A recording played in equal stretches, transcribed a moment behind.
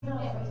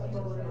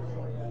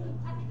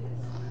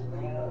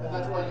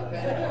That's why you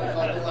panicked when I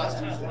called you last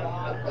Tuesday.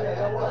 Yeah,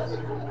 that was.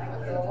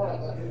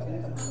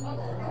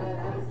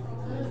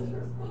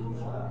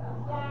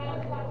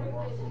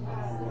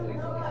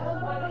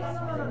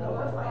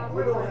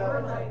 We don't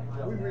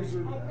have, we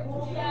reserved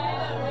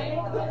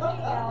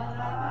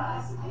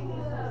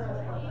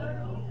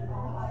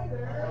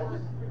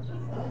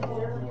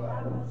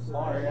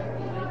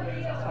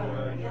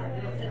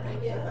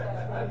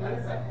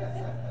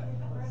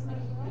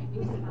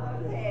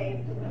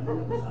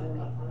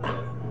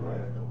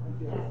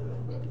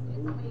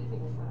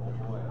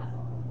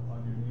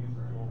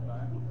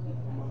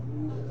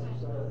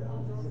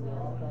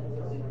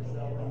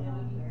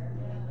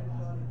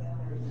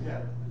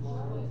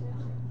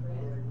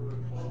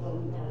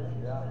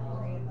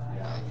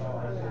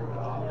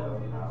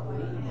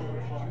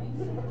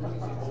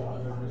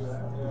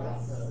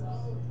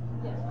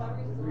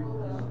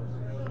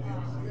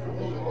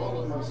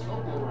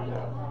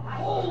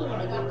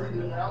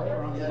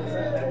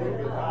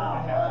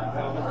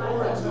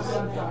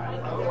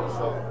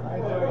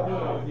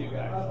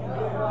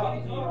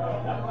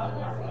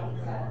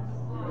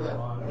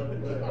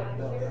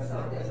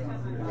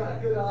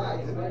good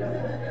eyes.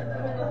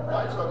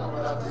 My truck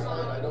went out to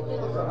sign. I don't know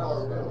if I'm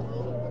all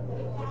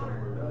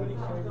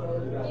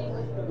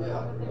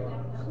yeah.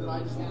 And then I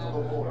just need to go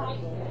forward.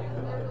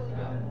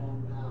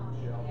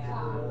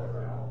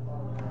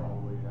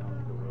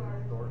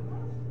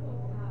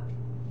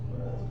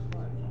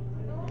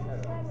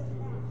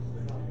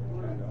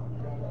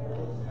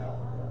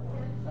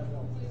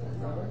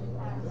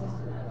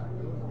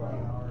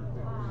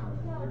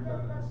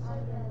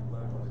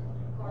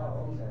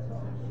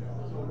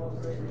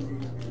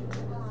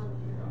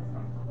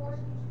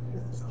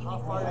 How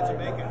far did you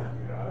make it?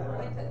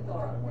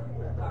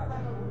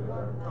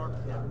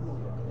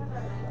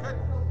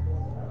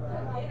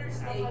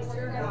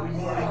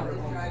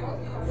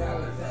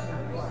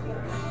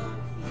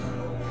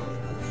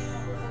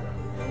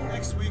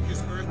 Next week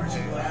is birthday.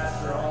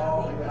 For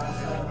all the God's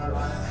done in our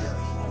lives.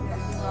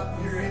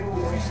 You're able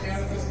to stand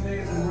with us today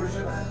as we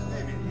worship.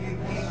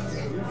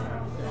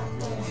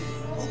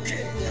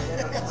 Okay.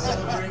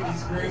 Celebrate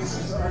His grace,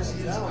 His mercy,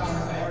 His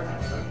power.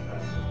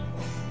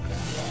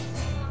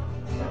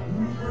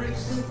 Who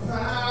breaks the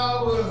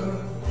power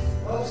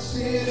of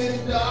sin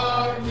and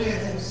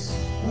darkness?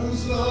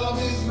 Whose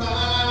love is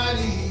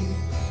mighty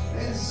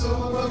and so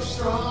much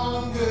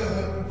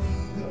stronger?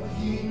 The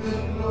King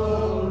of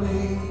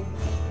glory,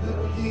 the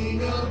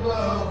King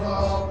above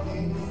all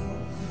kings.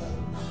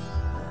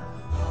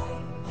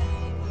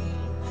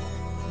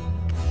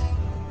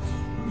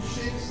 Who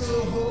shakes the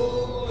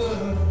whole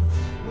earth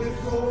with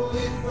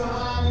holy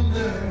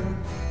thunder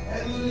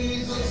and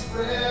leaves us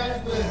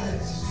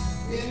breathless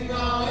in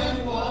awe and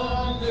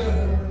wonder?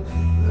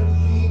 The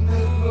King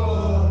of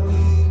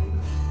glory,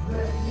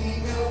 the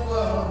King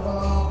above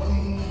all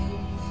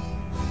kings.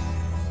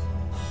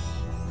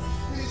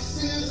 This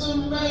is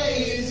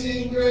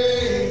amazing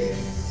grace.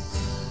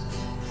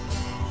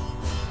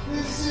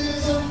 This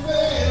is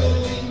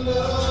unfailing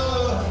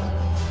love.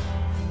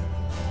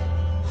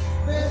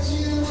 That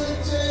you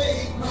would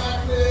take my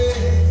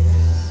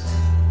place.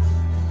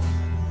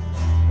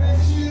 That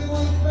you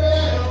would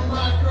bear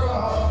my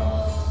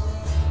cross.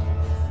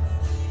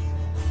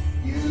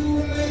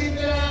 You lay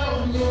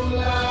down your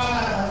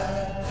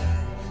life,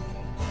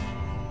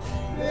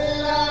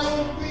 then I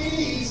will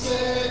be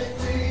set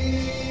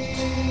free.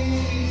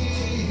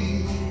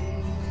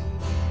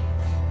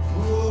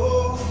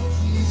 Oh,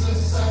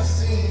 Jesus, I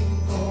sing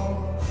for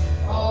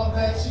all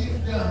that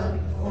you've done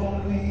for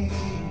me.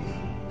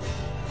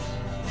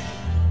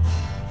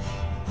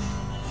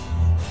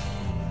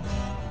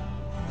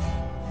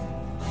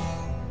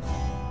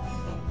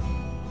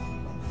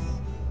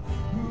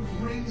 Who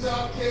brings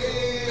our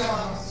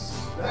chaos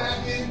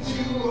back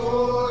into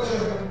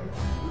order?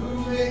 Who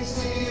makes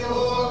the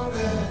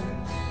orphan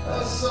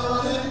a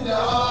son and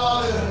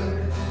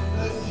daughter?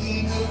 The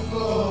King of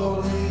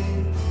glory,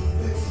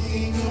 the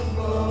King of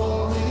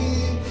glory,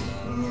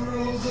 who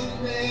rules the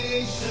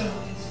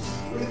nations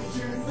with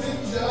truth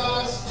and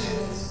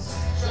justice,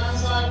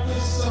 shines like the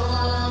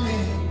sun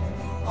in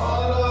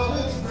all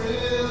of its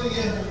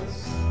brilliance.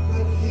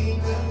 The King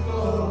of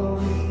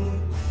glory,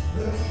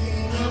 the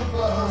King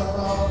above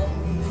all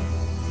kings.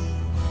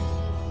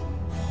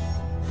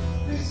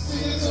 This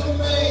is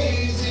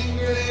amazing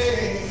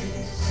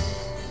grace.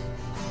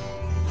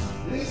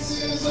 This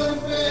is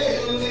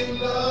unfailing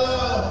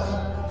love.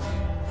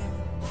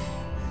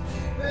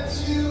 That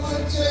you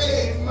would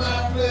take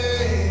my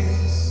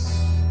place.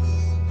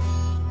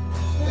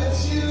 That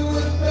you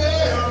would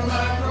bear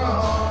my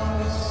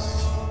cross.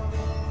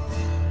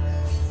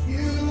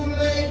 You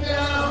lay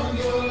down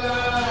your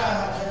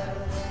life.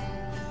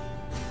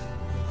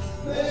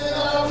 Then I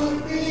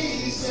would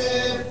be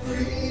set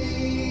free.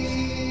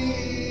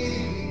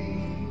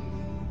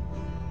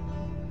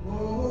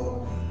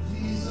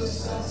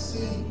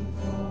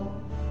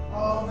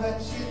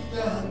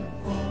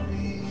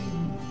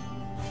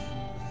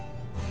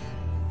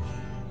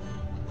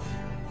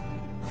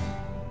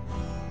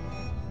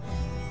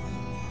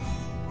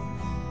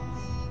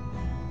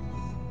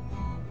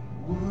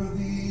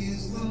 Worthy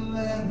is the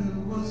Lamb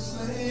who was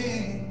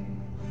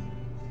slain.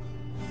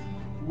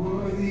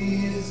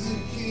 Worthy is the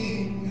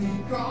King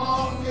who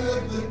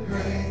conquered the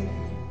grave.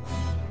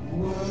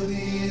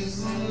 Worthy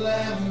is the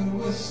Lamb who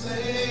was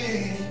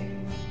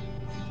slain.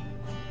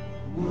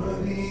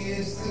 Worthy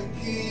is the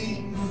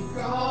King who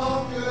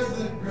conquered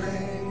the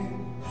grave.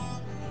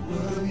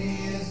 Worthy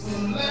is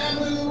the Lamb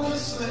who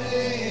was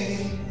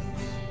slain.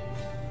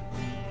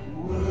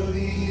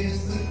 Worthy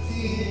is the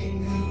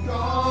King who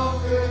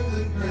conquered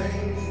the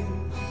grave.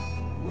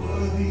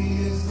 Worthy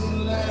is the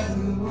Lamb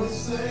who was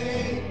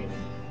slain.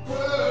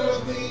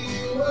 Worthy,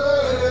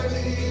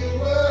 worthy,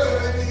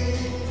 worthy.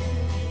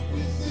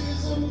 This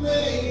is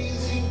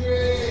amazing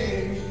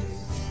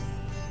grace.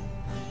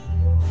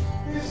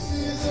 This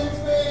is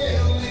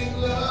unfailing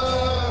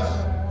love.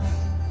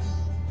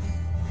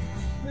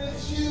 That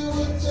you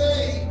would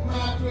take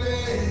my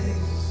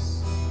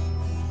place.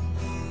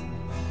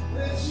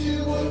 That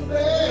you would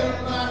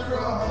bear my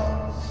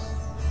cross.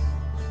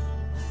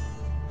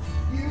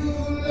 You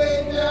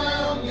laid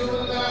down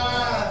your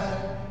life.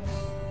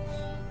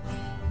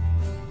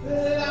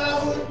 That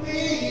I would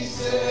be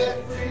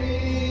set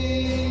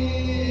free.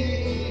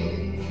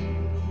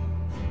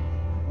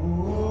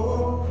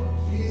 Oh,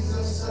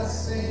 Jesus, I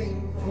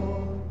sing for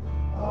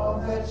all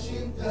that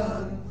you've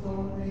done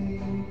for me.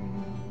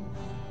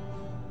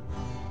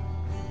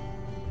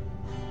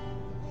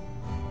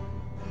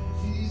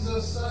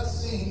 Jesus, I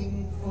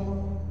sing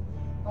for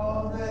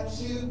all that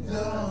you've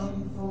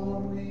done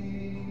for me.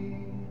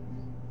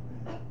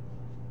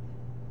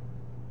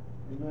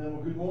 Amen.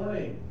 Well, good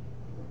morning.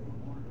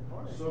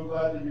 So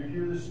glad that you're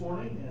here this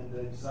morning and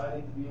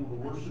excited to be able to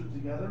worship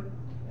together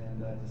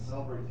and to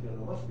celebrate together.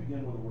 Let's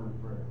begin with a word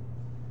of prayer.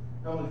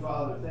 Heavenly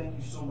Father, thank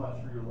you so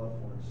much for your love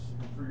for us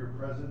and for your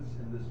presence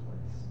in this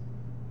place.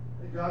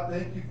 And God,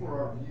 thank you for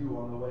our view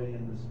on the way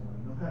in this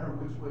morning. No matter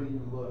which way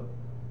you look,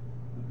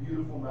 the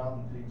beautiful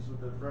mountain peaks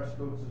with their fresh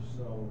coats of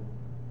snow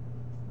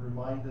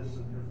remind us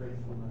of your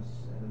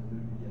faithfulness and of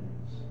new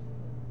beginnings.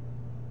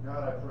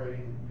 God, I pray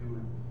that you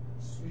would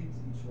speak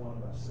to each one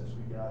of us as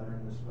we gather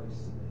in this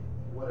place today.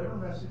 Whatever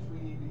message we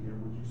need to hear,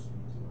 would you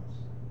speak to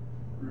us?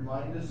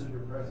 Remind us of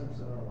your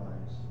presence in our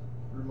lives.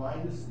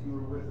 Remind us that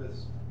you are with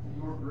us, that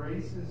your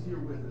grace is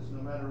here with us, no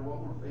matter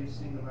what we're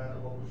facing, no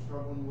matter what we're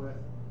struggling with,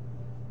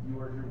 you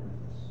are here with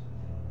us.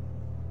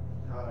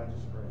 God, I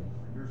just pray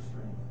for your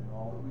strength in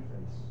all that we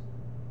face,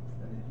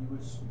 and that you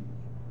would speak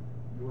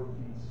your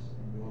peace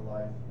and your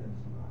life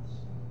into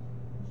us.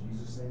 In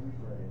Jesus' name we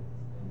pray.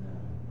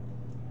 Amen.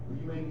 Well,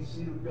 you may be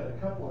seated. We've got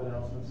a couple of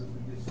announcements as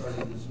we get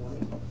started this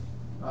morning.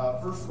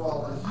 First of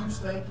all, a huge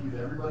thank you to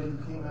everybody who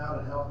came out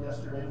and helped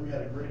yesterday. We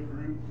had a great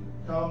group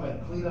come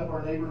and clean up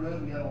our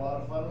neighborhood. We had a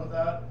lot of fun with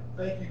that.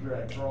 Thank you,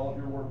 Greg, for all of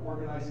your work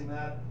organizing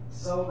that,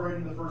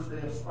 celebrating the first day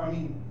of,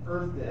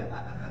 Earth Day.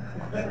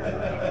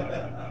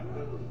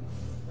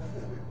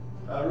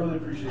 I really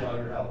appreciate all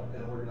your help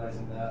in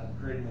organizing that and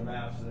creating the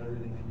maps and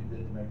everything that you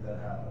did to make that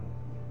happen.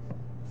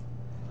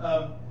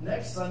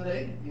 Next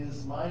Sunday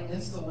is my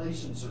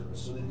installation service.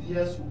 So the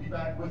DS will be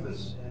back with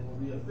us and will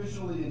be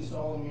officially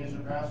installing me as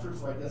your pastor.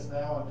 So I guess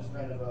now I'm just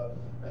kind of a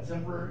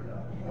temporary.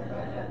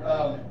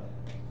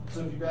 So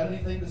if you've got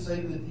anything to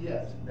say to the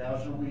DS,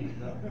 now's your week.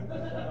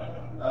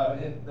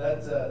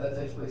 That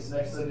takes place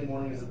next Sunday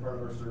morning as a part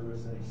of our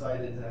service, and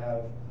excited to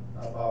have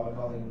Bob and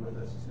Colleen with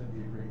us. It's going to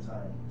be a great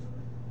time.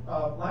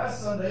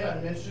 Last Sunday I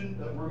mentioned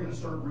that we're going to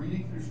start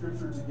reading through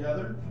Scripture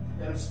together,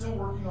 and I'm still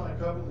working on a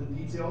couple of the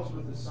details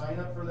with the sign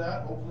up for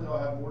that. Hopefully I'll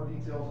have more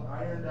details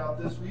ironed out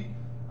this week,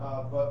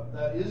 but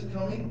that is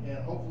coming,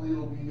 and hopefully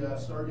it'll be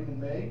starting in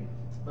May.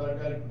 But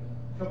I've got a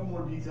couple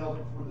more details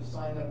before the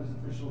sign up is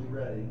officially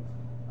ready.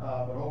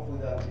 But hopefully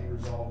that will be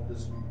resolved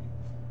this week.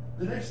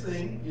 The next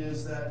thing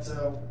is that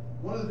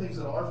one of the things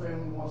that our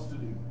family wants to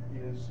do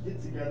is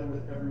get together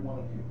with every one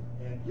of you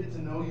and get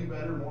to know you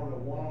better, more in a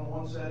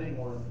one-on-one setting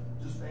or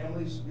just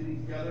families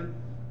getting together.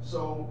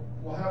 So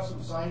we'll have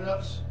some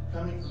sign-ups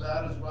coming for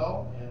that as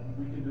well, and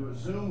we can do it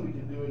Zoom, we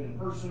can do it in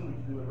person, we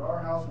can do it at our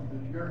house, we can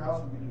do it at your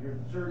house, we can do it here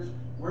at the church,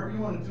 wherever you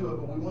want to do it,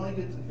 but we want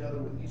to get together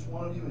with each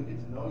one of you and get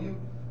to know you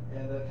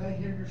and kind of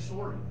hear your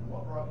story and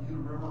what brought you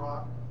to River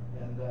Rock.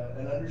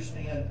 And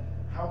understand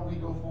how we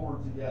go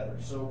forward together.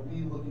 So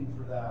be looking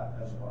for that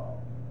as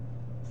well.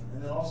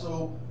 And then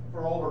also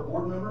for all of our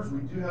board members,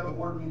 we do have a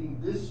board meeting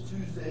this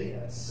Tuesday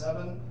at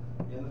 7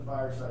 in the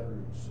fireside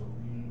room. So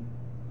be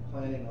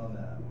planning on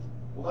that.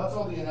 Well, that's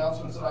all the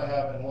announcements that I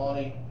have, and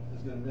Lonnie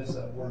is going to miss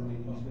that board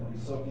meeting. He's going to be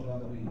soaking on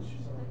the beach.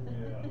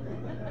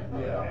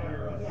 Yeah.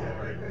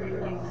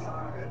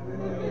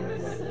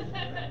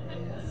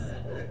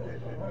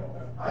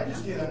 I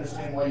just can't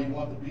understand why you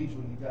want the beach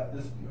when you got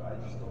this view. I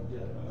just don't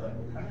get it.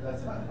 Right?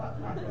 That's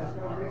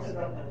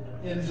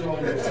enjoy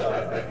yourself.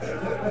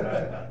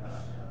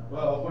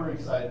 Well, we're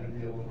excited to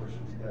be able to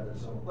worship together.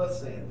 So let's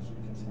stand as we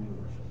continue to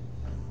worship.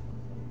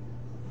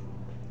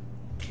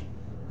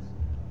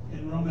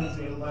 In Romans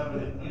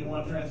 8:11, in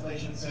one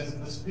translation, it says,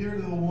 "The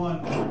Spirit of the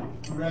one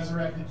who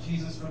resurrected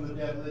Jesus from the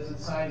dead lives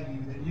inside of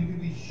you, that you can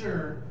be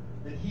sure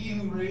that he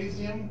who raised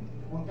him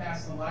will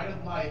cast the light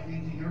of life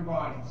into your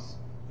bodies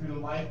through the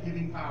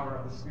life-giving power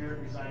of the Spirit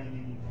residing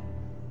in you.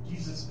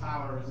 Jesus'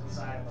 power is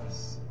inside of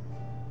us.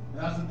 And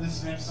that's what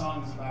this next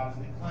song is about, is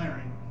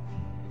declaring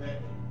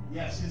that,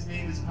 yes, his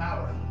name is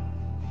power.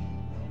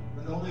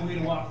 But the only way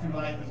to walk through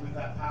life is with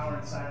that power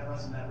inside of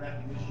us and that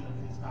recognition of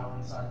his power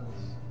inside of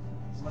us.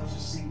 So let's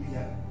just sing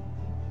together.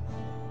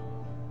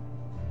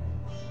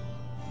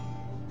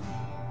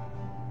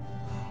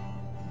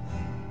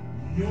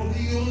 You're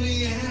the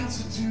only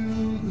answer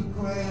to the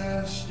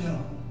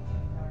question.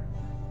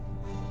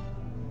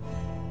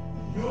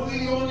 You're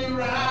the only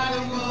right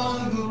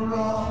among the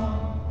wrong.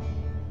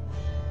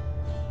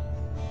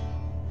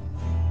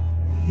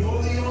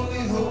 You're the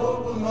only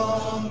hope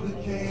among the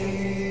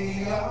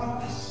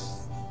chaos.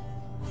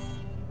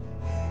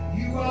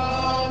 You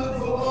are the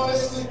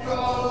voice that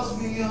calls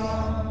me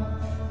on,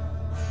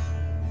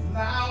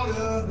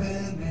 louder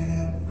than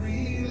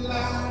every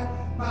lie,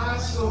 my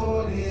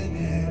sword in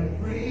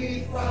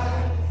every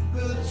fight.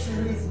 The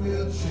truth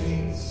will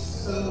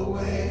chase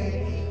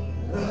away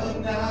the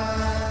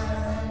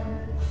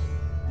night.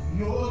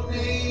 Your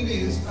name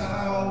is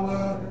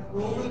power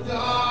over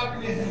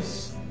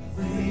darkness,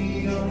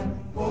 freedom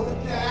for the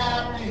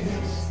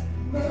captives,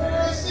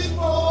 mercy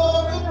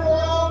for the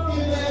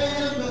broken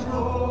and the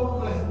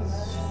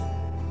hopeless.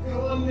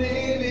 Your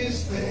name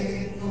is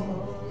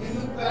faithful in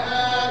the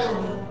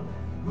battle,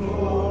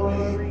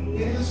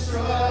 glory in the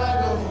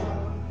struggle.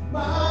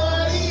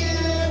 Mighty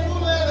and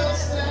will let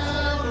us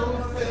down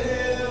or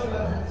fail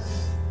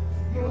us.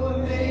 Your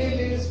name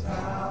is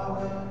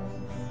power.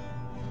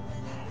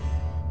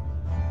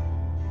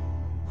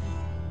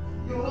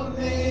 Your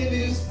name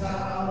is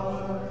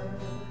power.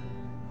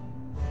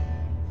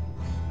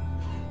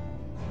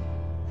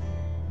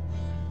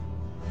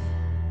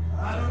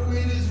 I know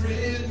it is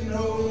written,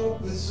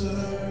 hope is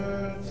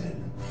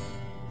certain.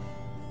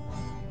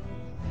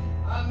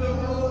 I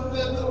know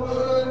that the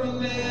word will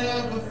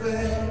never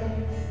fail.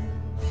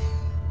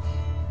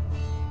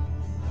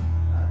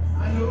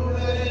 I know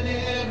that in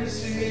every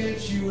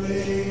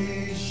situation,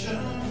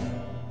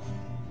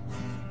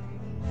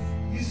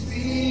 you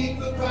speak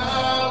the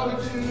power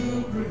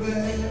to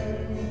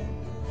prevail.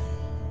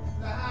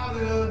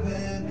 Louder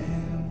than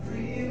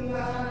every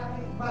lie,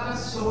 my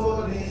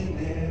sword in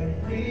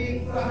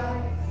every fight.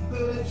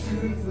 The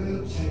truth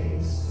will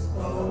chase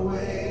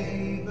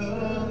away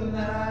the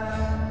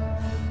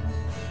night.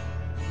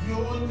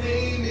 Your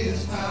name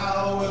is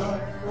power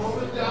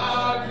over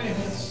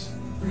darkness,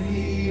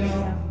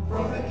 freedom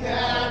from the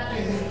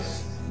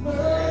captives,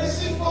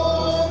 mercy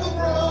for the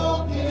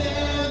broken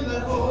and the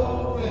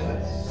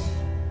hopeless.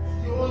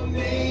 Your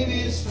name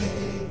is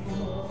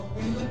faithful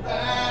in the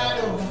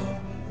battle,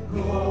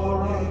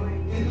 glory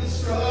in the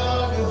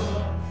struggle.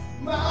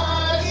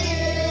 Mighty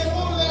and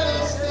won't let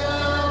us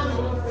down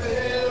or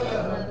fail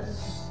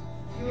us.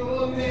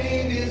 Your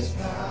name is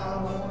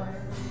power.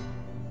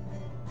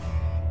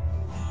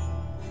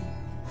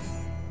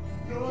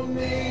 Your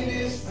name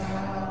is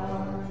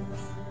power.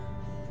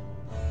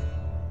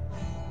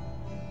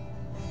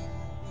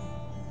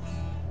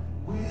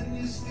 When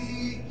you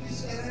speak, you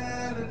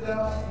scatter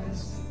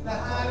darkness.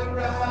 Light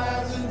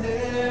arises and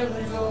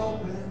heaven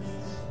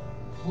opens.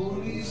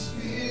 Holy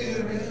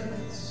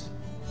Spirit,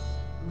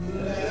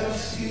 let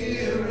us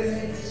hear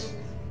it.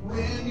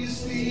 When you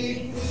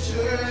speak, the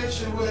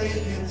church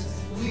awakens.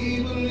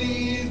 We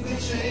believe the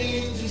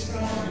change is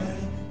coming.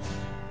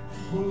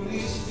 Holy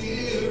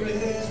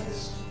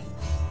Spirit,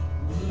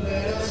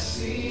 let us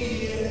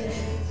see it.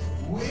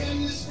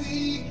 When you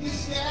speak, you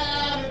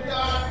scatter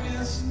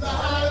darkness.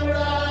 Light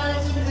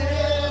arise and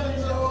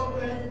heavens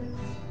open.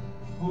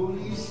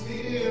 Holy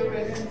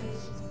Spirit,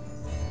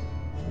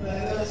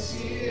 let us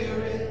hear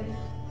it.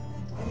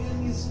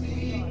 When you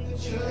speak, the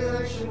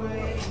church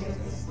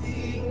awakens.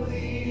 We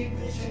believe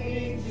the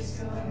change is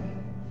coming.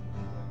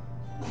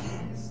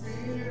 Holy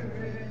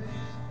Spirit,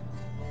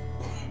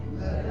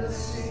 let us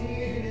see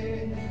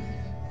it.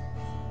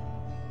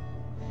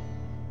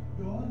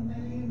 Your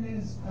name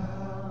is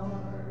power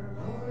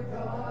over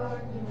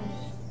darkness,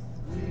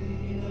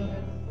 freedom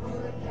for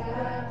the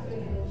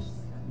captives,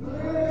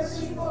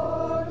 mercy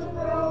for the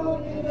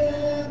broken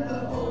and the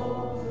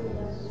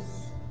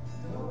hopeless.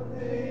 Your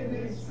name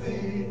is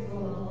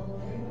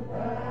faithful in the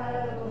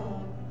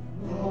battle,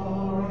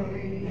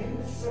 glory in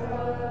the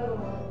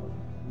struggle.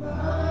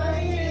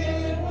 Mighty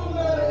and won't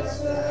let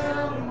us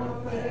down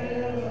or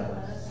fail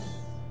us.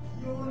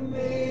 Your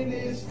name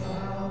is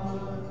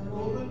power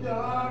over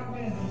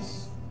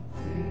darkness,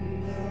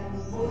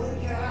 freedom for the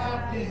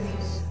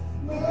captives,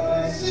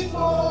 mercy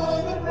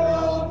for the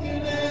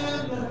broken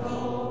and the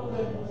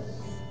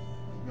hopeless.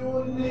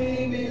 Your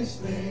name is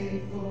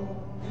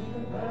faithful in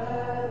the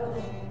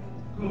battle,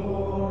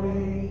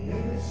 glory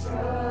in the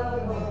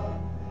struggle.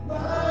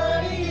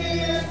 Mighty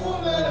and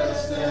won't let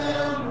us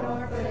down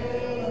or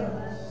fail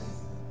us.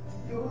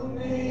 Your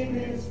name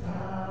is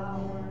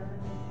power.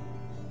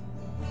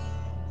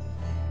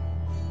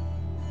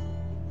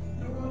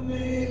 Your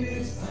name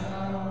is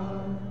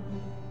power.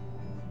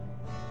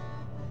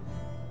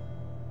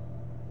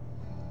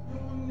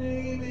 Your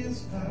name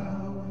is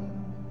power.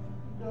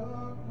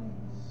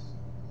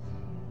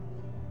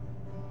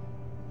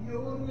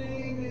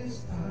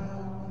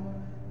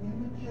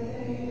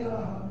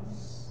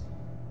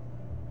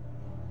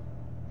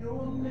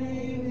 Your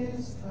name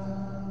is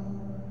power.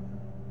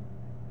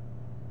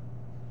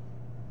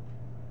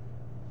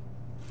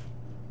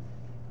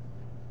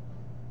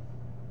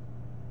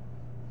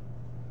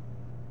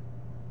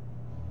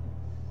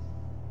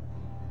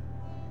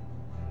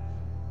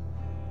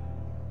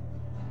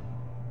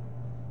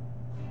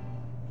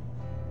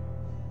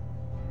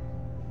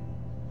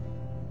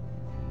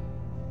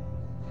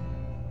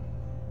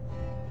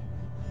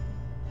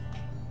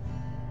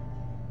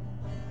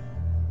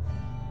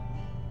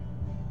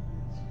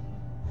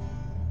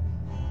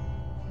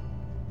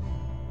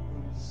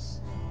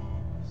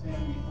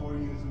 Stand before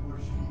you as we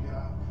worship you,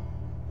 God,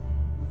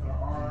 with our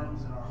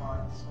arms and our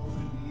hearts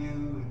open to you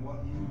and what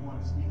you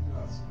want to speak to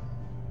us.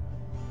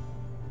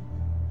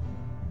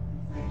 We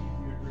thank you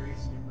for your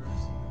grace and your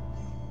mercy.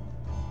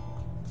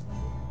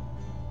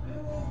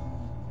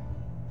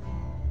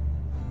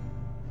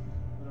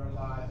 Let our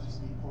lives just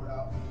be poured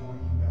out before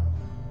you, God.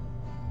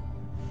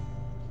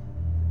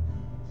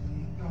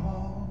 Take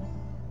all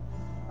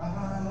I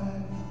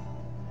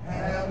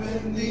have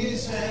in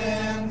these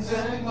hands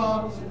and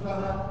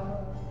multiply,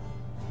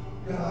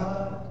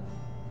 God,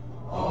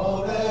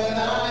 all that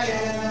I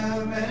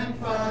am, and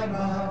find my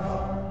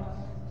heart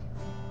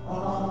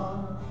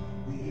on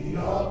the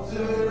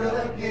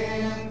altar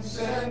again.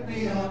 Set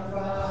me on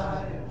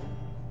fire,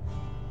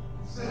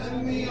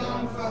 set me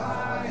on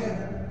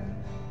fire.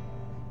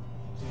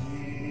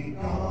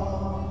 Take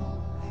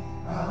all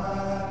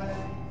I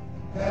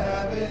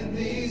have in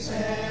these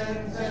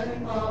hands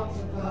and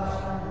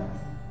multiply,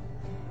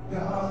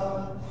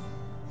 God,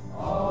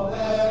 all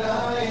that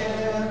I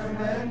am,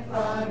 and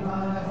find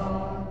my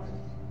heart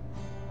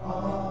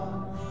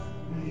on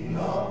the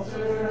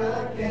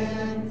altar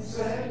again.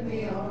 Set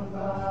me on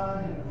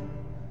fire,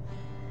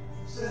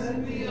 set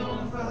me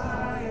on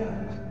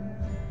fire.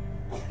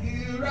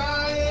 Here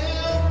I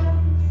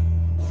am,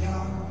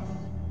 God,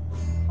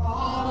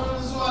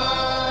 arms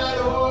wide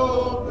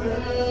open,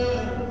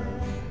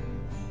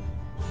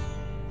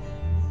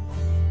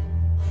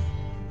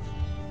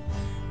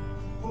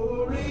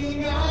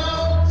 pouring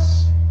out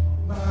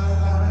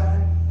my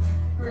life,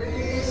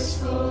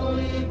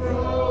 gracefully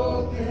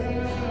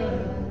broken.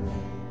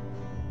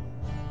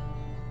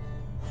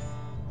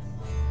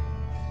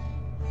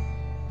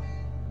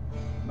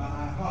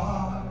 My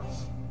heart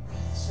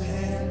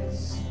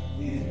stands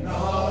in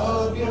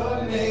awe of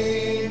your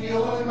name.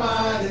 Your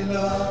mighty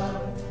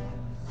love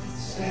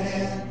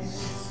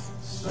stands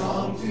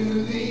strong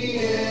to the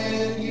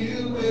end.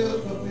 You will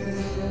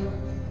fulfill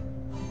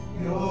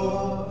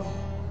your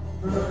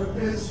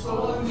purpose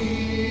for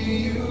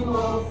me. You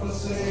won't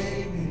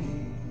forsake me.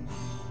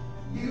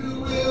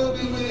 You will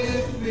be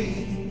with me.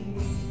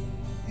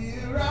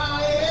 Here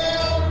I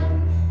am,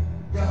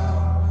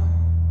 God,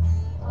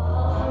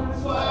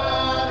 arms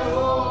wide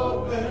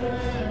open,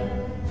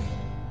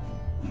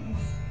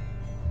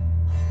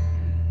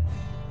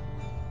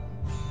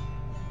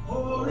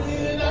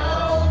 pouring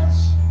out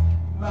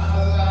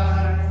my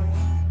life,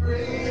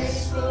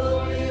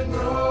 gracefully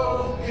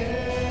broken.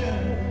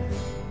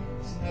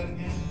 Sing that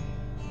again.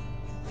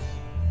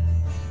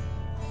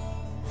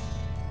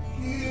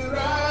 Here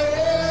I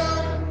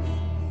am,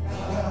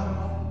 God,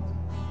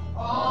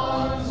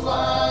 arms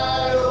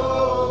wide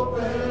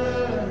open,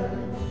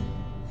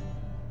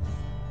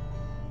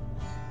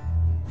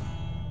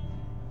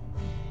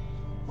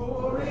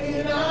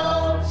 pouring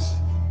out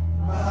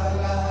my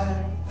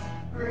life,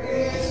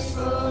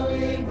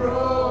 gracefully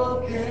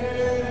broken.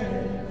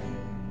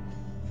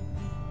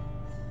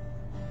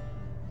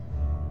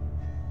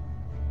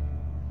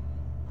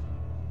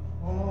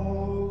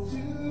 Oh,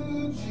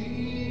 to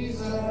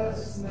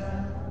Jesus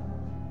now.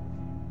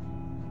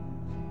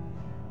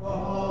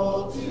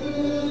 All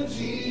to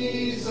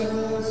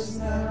Jesus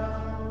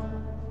now,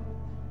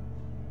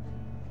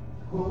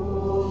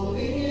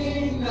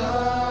 holding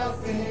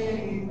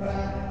nothing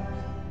back,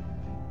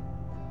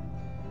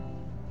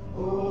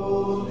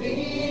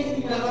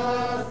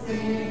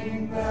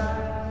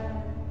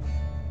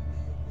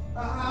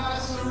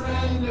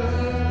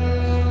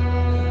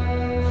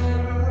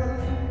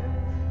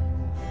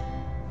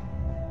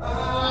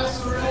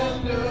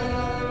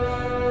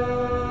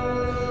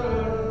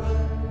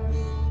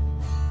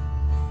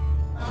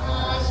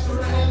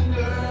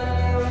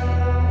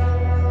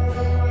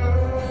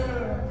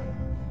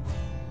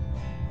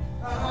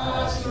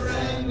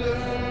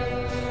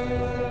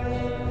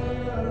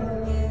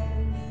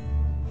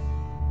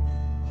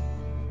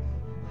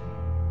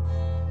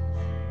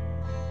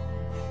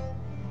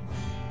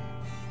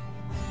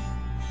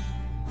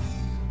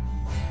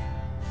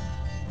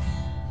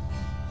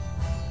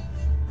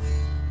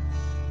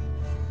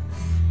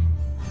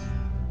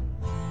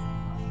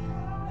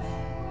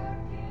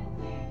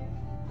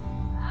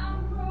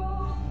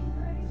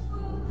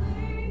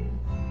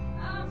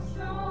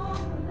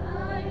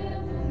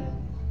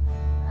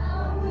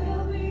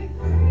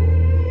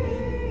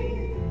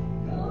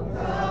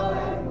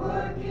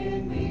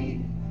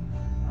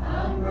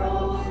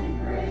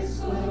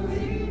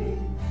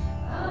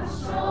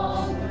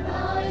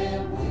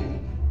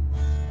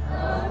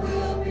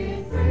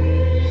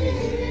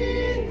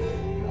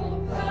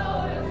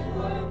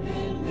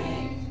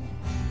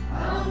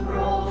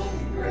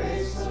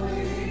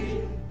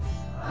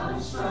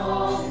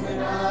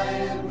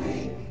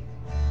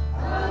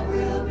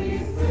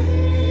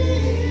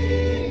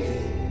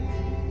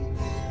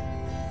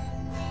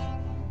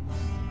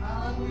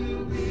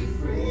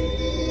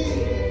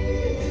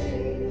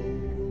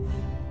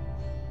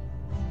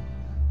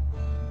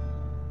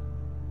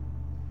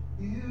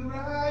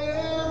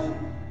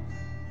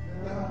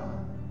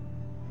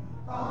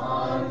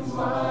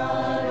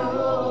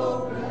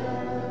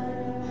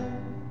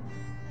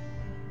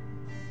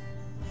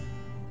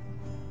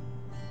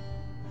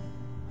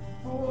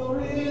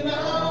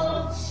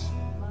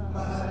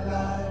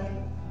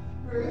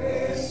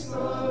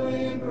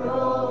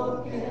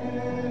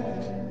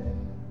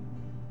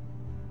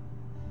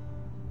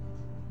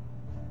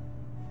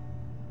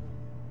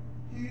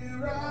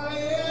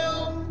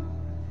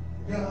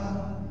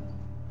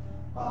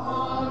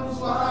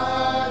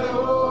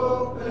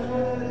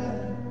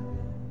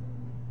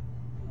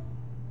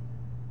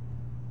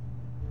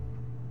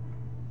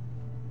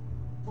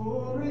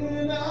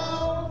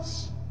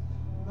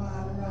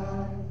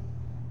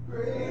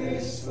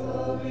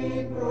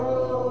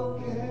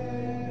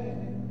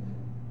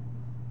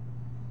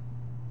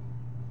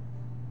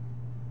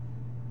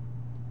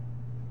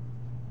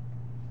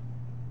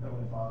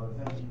 Heavenly Father,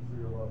 thank you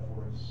for your love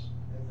for us.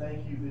 And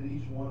thank you that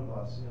each one of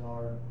us in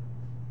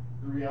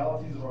the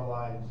realities of our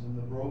lives and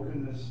the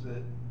brokenness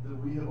that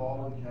we have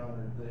all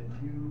encountered, that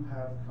you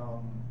have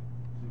come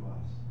to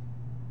us.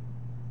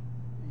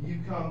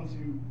 You've come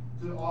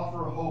to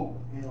offer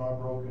hope in our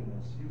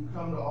brokenness. You've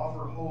come to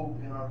offer hope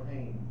in our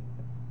pain.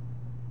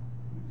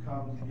 You've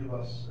come to give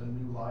us a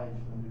new life,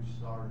 a new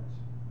start.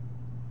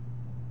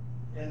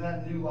 And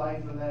that new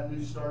life and that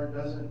new start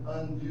doesn't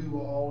undo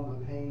all of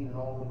the pain and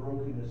all the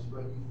brokenness,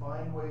 but you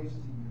find ways to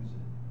use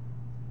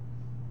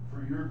it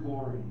for your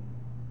glory.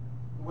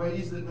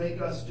 Ways that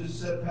make us just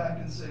sit back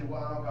and say,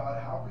 wow,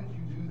 God, how could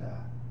you do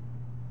that?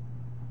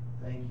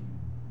 Thank you.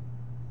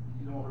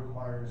 You don't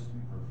require us to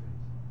be perfect,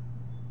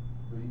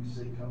 but you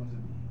say, come to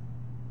me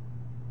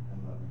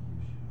and let me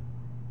use you.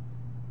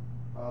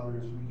 Father,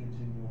 as we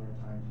continue our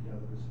time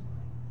together this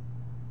morning,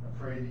 I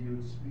pray that you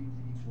would speak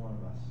to each one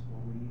of us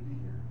what we need to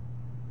hear.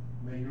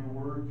 May your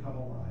word come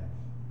alive,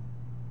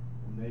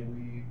 and may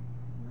we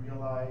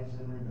realize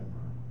and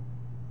remember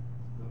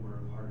that we're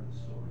a part of the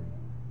story.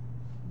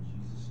 In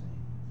Jesus' name,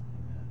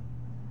 amen.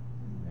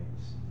 You may be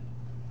seated.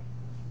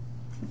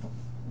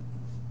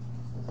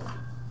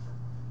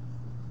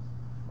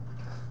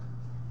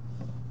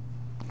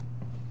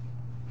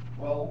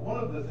 Well, one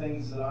of the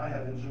things that I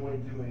have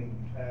enjoyed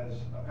doing as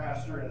a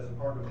pastor and as a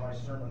part of my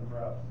sermon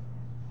prep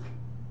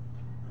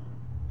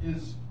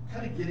is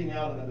kind of getting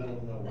out in the middle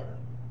of nowhere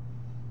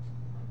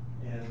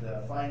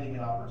and finding an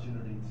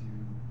opportunity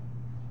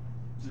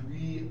to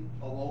be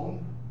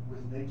alone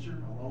with nature,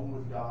 alone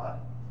with God.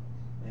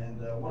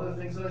 And one of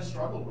the things that I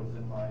struggled with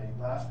in my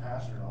last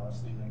pastor,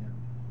 honestly,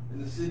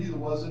 in the city there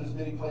wasn't as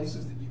many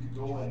places that you could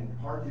go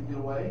and park and get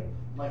away.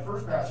 My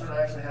first pastor,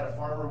 I actually had a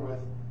farmer with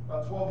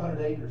about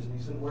 1,200 acres, and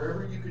he said,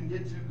 wherever you can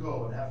get to,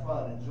 go and have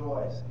fun,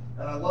 enjoy.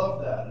 And I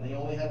loved that, and he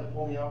only had to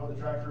pull me out with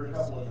a tractor a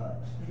couple of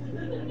times.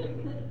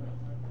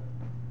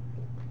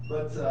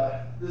 But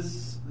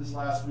this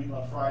last week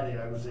on Friday,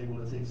 I was able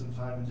to take some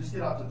time and just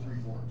get out to Three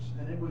Forks,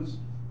 and it was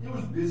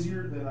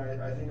busier than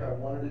I think I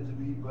wanted it to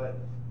be, but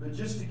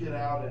just to get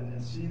out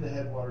and see the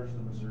headwaters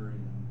of the Missouri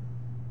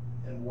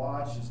and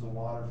watch as the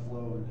water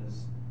flowed,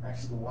 as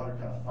actually the water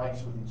kind of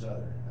fights with each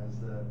other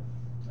as the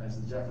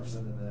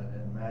Jefferson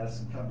and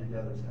Madison come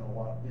together. It's kind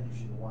of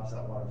interesting to watch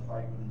that water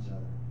fight with each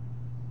other.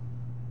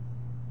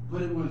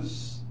 But it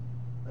was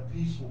a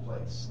peaceful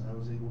place, and I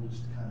was able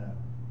just to kind of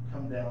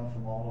come down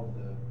from all of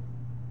the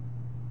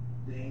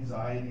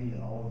anxiety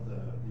and all of the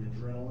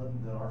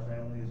adrenaline that our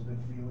family has been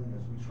feeling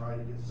as we try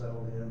to get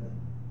settled in,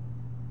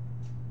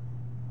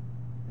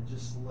 and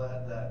just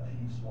let that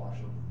peace wash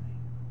over me.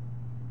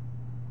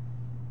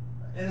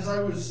 And as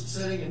I was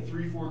sitting in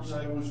Three Forks,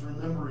 I was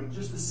remembering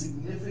just the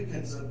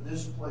significance of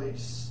this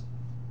place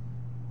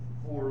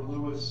for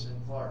Lewis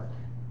and Clark.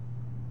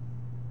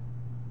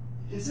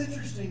 It's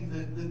interesting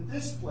that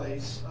this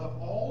place,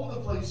 of all the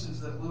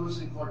places that Lewis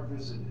and Clark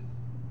visited,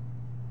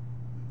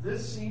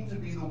 this seemed to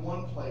be the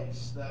one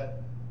place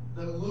that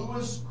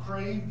Lewis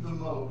craved the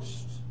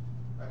most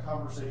a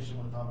conversation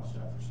with Thomas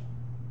Jefferson.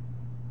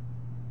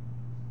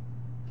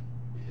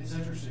 It's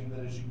interesting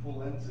that as you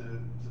pull into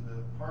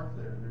the park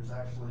there's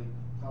actually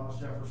Thomas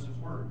Jefferson's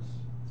words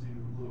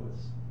to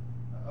Lewis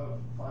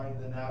of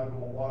find the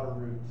navigable water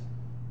route,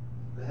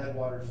 the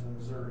headwaters of the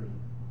Missouri.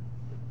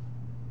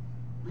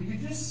 But you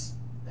just,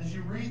 as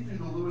you read through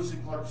the Lewis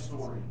and Clark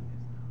story,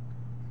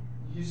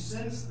 you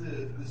sense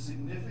the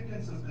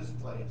significance of this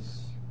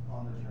place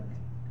on the journey.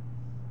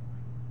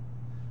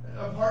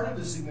 A part of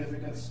the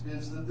significance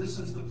is that this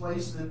is the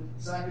place that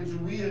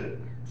Sacagawea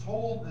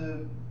told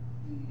the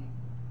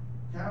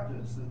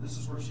captains that this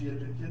is where she had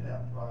been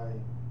kidnapped by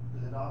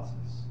the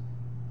Hidatsis.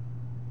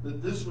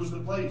 That this was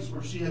the place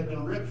where she had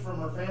been ripped from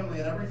her family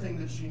and everything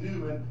that she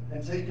knew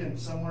and taken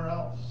somewhere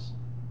else.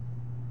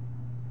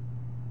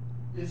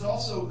 It's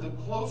also the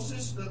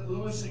closest that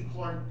Lewis and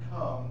Clark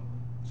come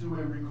to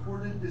a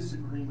recorded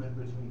disagreement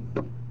between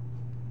them.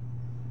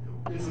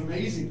 It's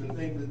amazing to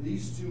think that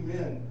these two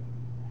men,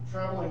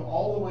 traveling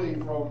all the way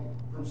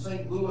from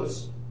St.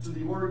 Louis to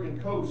the Oregon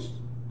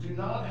coast, do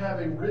not have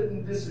a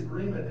written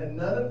disagreement, and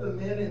none of the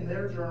men in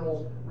their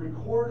journals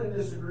record a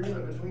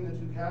disagreement between the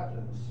two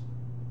captains.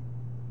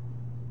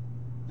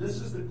 This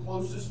is the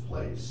closest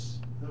place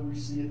that we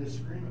see a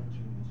disagreement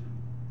between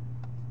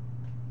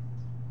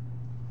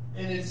the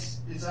two. And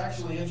it's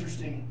actually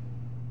interesting.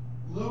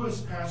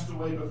 Lewis passed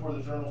away before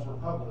the journals were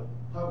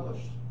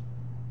published,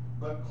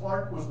 but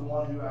Clark was the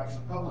one who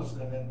actually published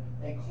them,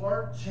 and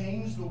Clark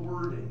changed the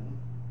wording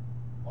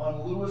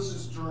on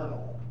Lewis's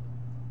journal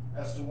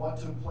as to what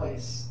took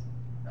place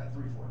at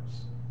Three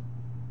Forks.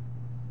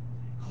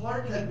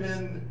 Clark had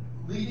been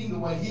leading the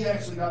way. He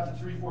actually got to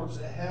Three Forks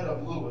ahead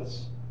of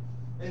Lewis,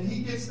 and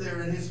he gets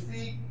there and his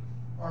feet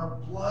are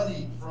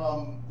bloodied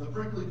from the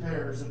prickly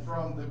pears and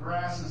from the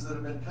grasses that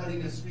have been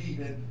cutting his feet,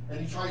 and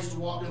he tries to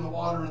walk in the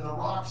water and the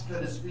rocks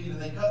cut his feet and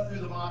they cut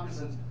through the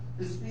moccasins.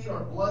 His feet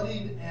are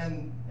bloodied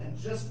and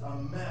just a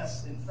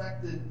mess,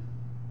 infected.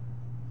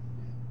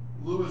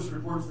 Lewis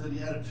reports that he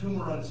had a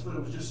tumor on his foot.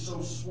 It was just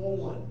so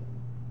swollen.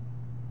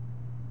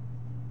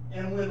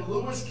 And when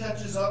Lewis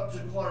catches up to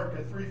Clark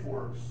at Three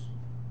Forks,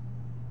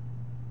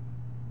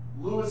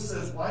 Lewis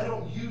says, why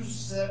don't you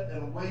sit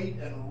and wait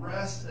and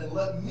rest and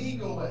let me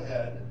go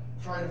ahead,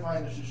 try to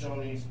find the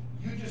Shoshones.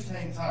 You just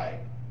hang tight.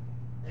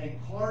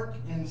 And Clark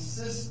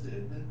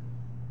insisted,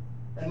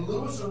 and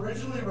Lewis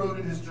originally wrote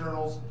in his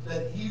journals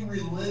that he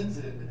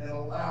relented and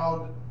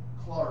allowed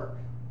Clark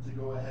to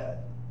go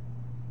ahead.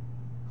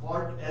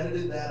 Clark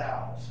edited that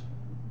out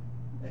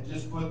and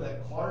just put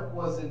that Clark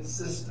was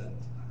insistent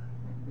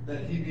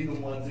that he be the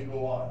one to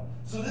go on.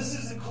 So this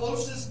is the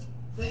closest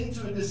thing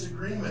to a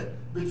disagreement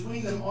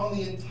between them on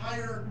the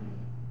entire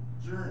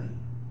journey.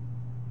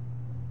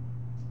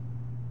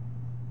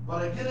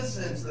 But I get a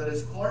sense that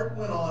as Clark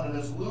went on and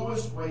as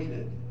Lewis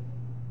waited,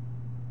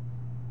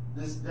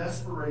 this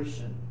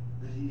desperation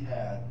that he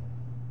had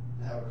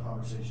to have a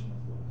conversation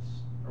with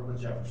Lewis, or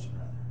with Jefferson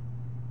rather.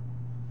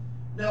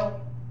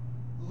 Now,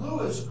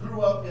 Lewis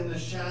grew up in the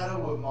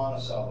shadow of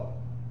Monticello.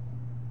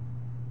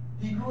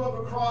 He grew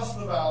up across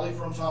the valley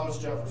from Thomas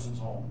Jefferson's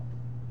home.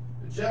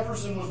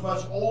 Jefferson was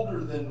much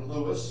older than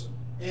Lewis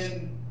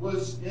and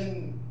was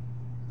in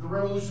the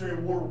Revolutionary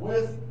War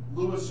with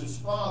Lewis's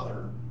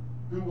father,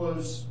 who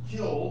was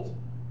killed,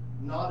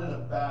 not in a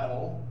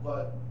battle,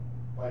 but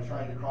by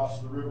trying to cross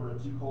the river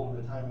at too cold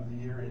of a time of the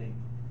year, and he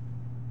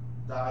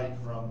died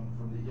from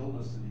the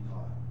illness that he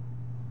caught.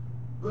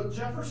 But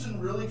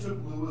Jefferson really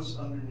took Lewis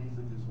underneath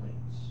of his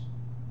wings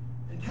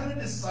and kind of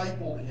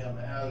discipled him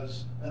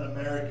as an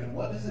American.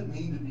 What does it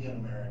mean to be an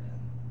American?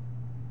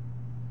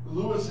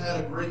 Lewis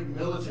had a great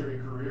military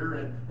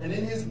career, and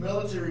in his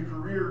military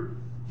career,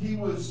 he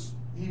was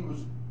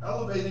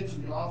elevated to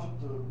the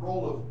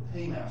role of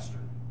paymaster.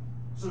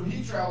 So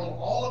he traveled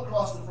all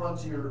across the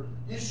frontier,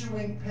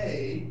 issuing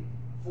pay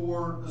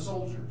for the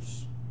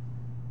soldiers.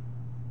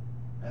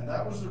 And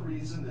that was the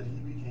reason that he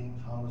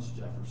became Thomas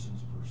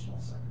Jefferson's personal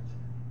secretary.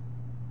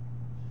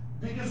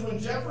 Because when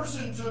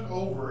Jefferson took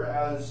over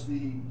as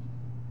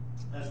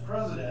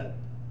president,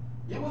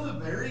 it was a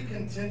very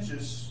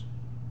contentious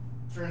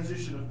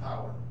transition of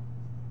power.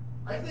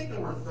 I think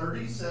there were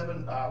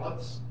 37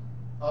 ballots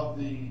of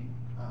the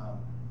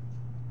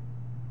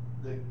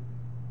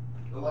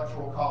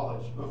Electoral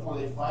College before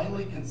they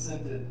finally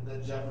consented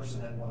that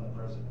Jefferson had won the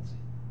presidency.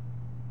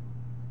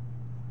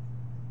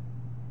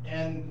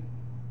 And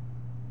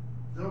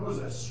there was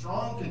a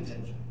strong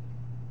contingent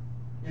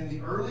in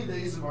the early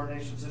days of our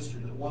nation's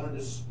history that wanted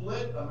to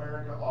split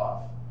America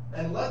off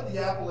and let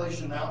the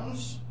Appalachian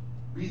Mountains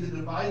be the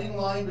dividing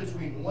line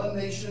between one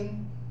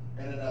nation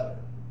and another.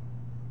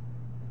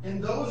 In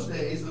those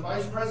days, the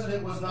vice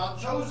president was not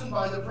chosen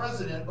by the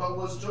president, but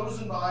was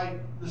chosen by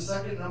the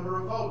second number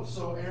of votes.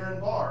 So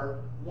Aaron Barr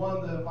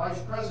won the vice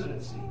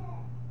presidency.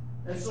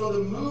 And so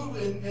the move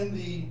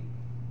in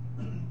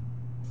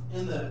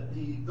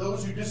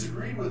those who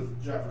disagreed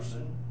with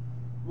Jefferson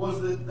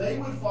was that they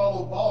would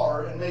follow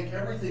Barr and make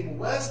everything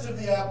west of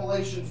the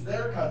Appalachians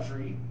their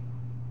country,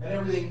 and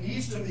everything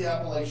east of the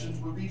Appalachians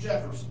would be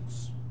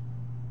Jefferson's.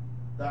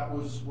 That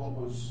was what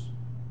was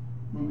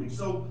moving.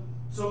 So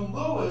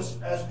Lewis,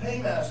 as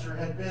paymaster,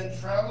 had been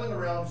traveling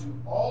around to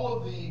all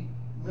of the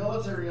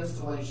military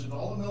installations,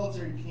 all the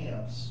military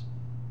camps,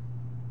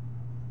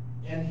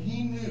 and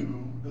he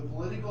knew the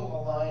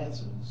political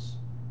alliances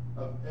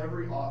of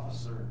every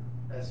officer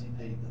as he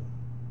paid them.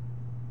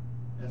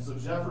 And so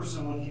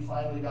Jefferson, when he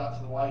finally got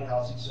to the White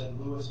House, he said,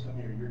 Lewis, come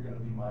here, you're going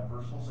to be my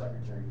personal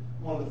secretary.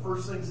 One of the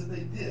first things that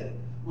they did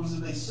was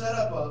that they set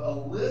up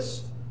a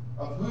list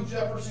of who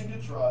Jefferson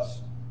could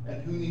trust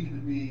and who needed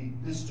to be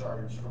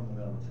discharged from the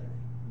military.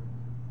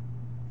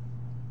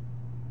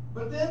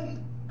 But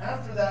then,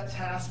 after that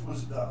task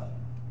was done,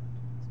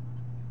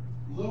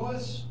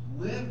 Lewis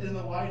lived in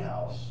the White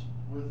House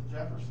with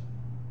Jefferson.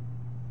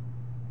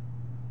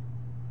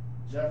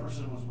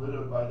 Jefferson was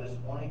widowed by this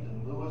point,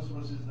 and Lewis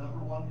was his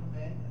 #1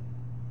 companion.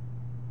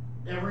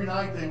 Every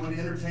night they would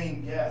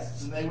entertain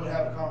guests, and they would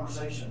have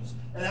conversations.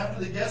 And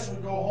after the guests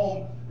would go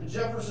home,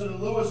 Jefferson and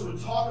Lewis would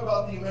talk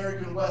about the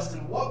American West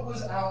and what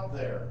was out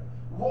there.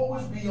 What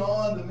was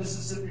beyond the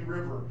Mississippi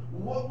River?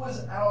 What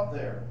was out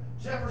there?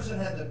 Jefferson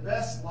had the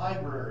best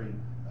library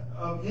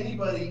of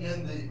anybody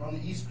on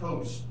the East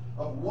Coast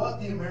of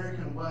what the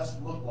American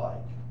West looked like.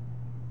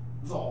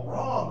 It was all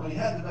wrong, but he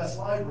had the best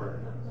library.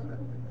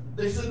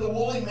 They said the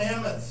woolly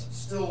mammoths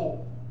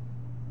still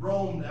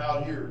roamed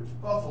out here. It's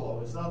buffalo.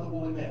 It's not the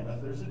woolly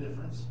mammoth. There's a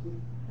difference.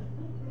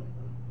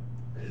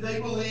 They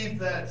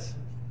believed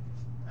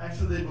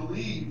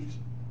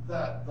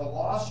that the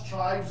lost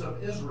tribes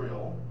of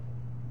Israel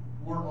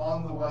were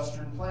on the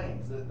Western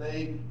Plains. That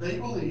they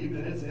believed,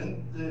 and it's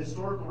in the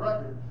historical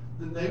record,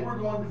 that they were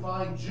going to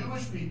find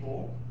Jewish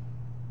people.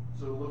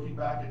 So looking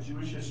back at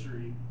Jewish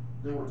history,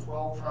 there were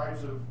 12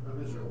 tribes of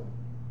Israel.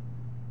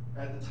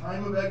 At the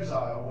time of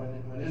exile,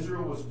 when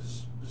Israel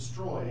was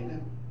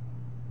destroyed,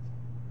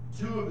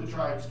 2 of the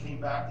tribes came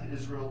back to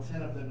Israel,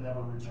 10 of them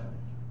never returned.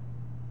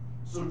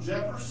 So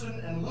Jefferson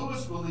and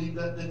Lewis believed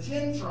that the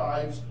 10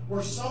 tribes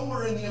were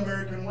somewhere in the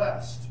American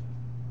West,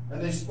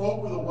 and they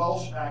spoke with a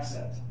Welsh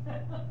accent.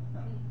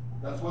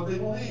 That's what they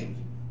believed.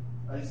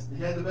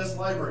 He had the best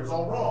library. It's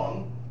all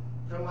wrong,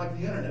 kind of like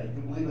the internet. You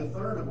can believe a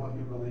third of what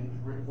you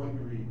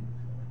read.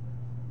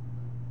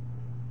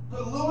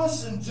 But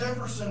Lewis and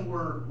Jefferson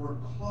were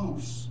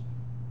close.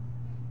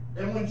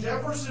 And when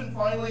Jefferson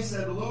finally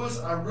said, Lewis,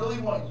 I really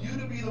want you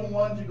to be the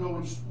one to go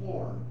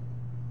explore.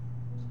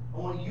 I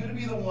want you to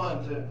be the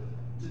one to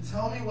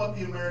tell me what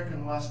the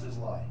American West is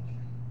like.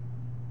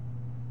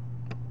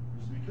 It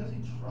was because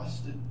he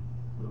trusted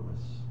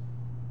Lewis.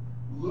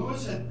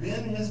 Lewis had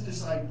been his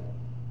disciple.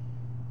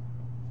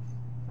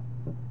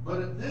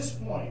 But at this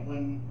point,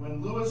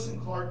 when Lewis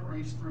and Clark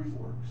reached Three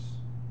Forks,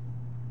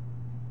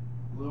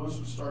 Lewis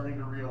was starting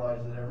to realize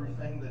that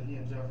everything that he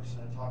and Jefferson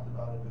had talked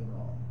about had been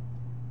wrong.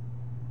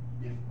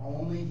 If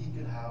only he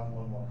could have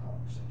one more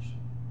conversation.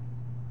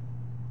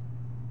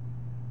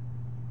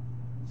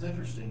 It's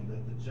interesting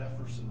that the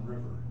Jefferson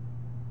River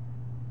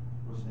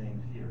was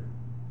named here.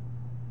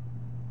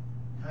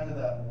 Kind of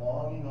that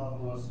longing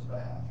on Lewis's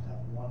behalf to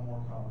have one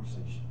more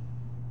conversation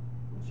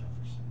with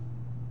Jefferson.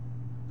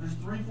 There's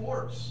Three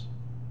Forks.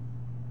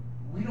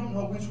 We don't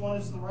know which one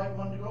is the right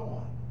one to go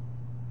on.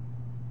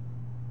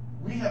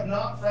 We have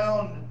not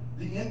found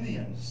the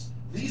Indians.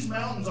 These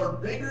mountains are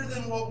bigger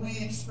than what we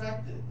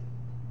expected.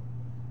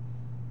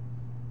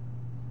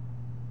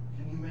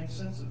 Can you make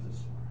sense of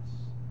this for us?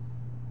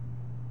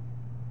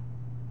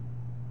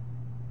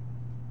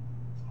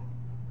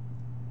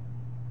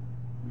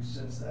 We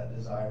sense that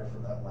desire for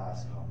that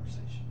last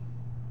conversation.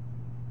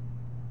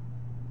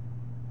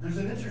 There's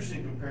an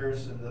interesting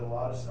comparison that a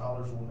lot of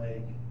scholars will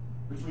make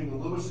between the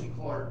Lewis and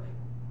Clark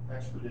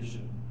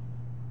expedition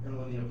and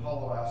when the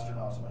Apollo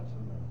astronauts went to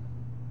the moon.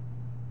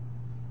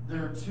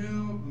 There are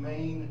two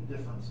main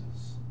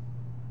differences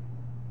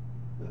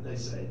that they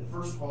say.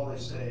 First of all, they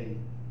say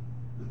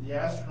that the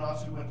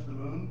astronauts who went to the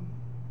moon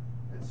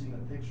had seen a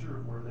picture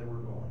of where they were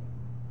going.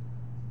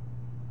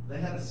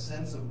 They had a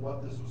sense of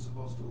what this was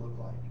supposed to look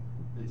like.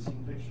 They'd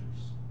seen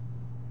pictures.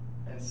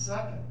 And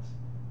second,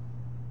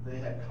 they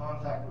had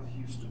contact with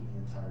Houston the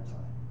entire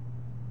time.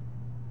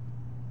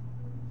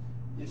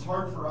 It's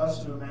hard for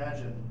us to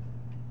imagine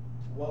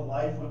what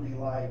life would be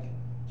like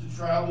to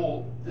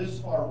travel this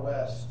far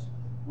west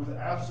with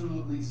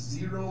absolutely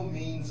zero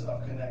means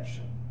of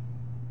connection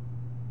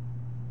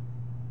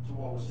to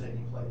what was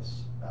taking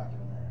place back in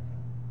America.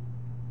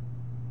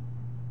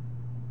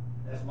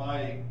 As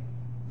my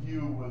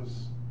view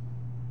was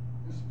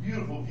this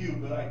beautiful view,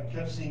 but I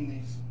kept seeing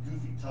these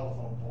goofy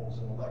telephone poles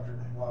and electric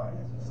lines.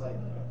 It's like,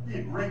 it'd be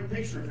a great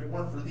picture if it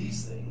weren't for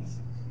these things.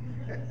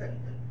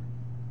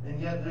 And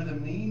yet they're the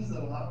means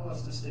that allow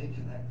us to stay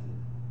connected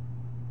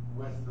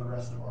with the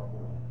rest of our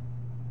world.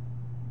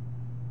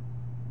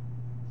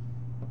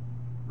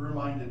 It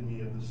reminded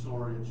me of the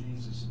story of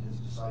Jesus and his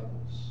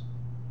disciples.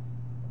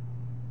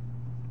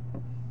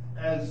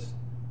 As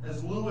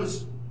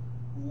Lewis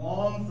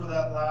longed for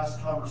that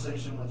last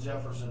conversation with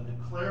Jefferson to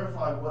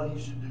clarify what he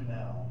should do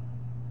now,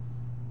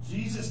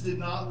 Jesus did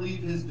not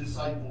leave his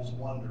disciples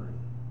wondering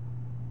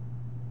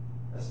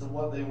as to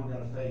what they were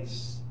going to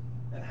face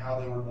and how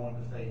they were going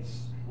to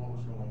face what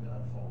was going to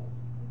unfold.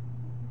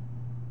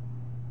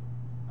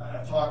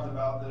 I've talked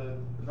about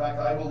the fact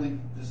I believe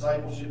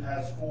discipleship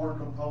has four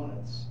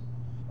components: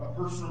 a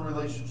personal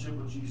relationship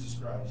with Jesus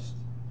Christ,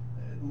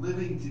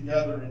 living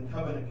together in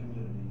covenant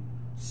community,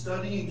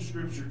 studying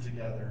Scripture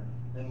together,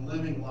 and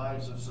living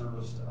lives of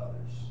service to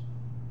others.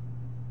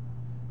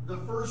 The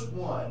first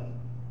one,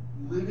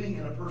 living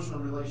in a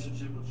personal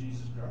relationship with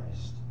Jesus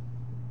Christ,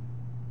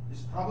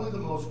 is probably the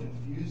most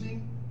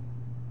confusing,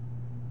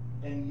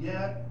 and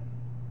yet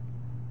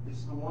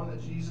it's the one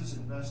that Jesus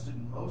invested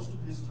most of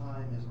his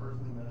time, his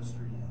earthly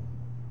ministry in.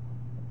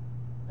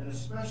 And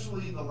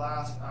especially the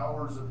last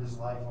hours of his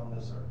life on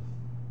this earth.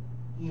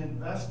 He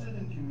invested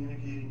in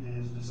communicating to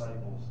his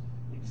disciples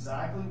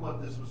exactly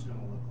what this was going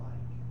to look like.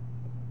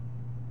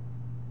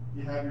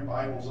 You have your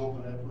Bibles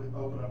open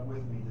up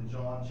with me to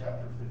John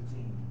chapter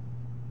 15,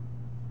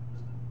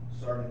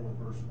 starting with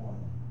verse 1.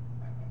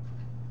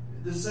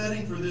 The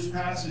setting for this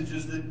passage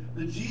is that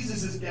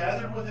Jesus is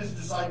gathered with his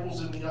disciples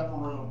in the upper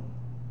room.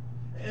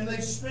 And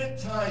they've spent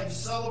time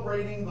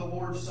celebrating the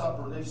Lord's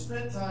Supper. They've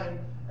spent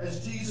time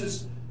as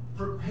Jesus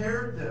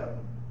prepared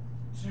them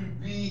to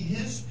be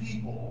his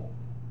people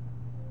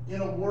in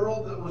a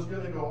world that was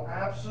going to go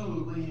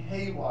absolutely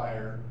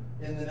haywire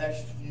in the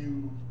next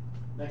few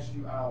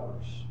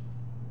hours.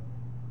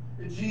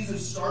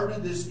 Jesus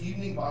started this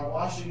evening by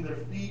washing their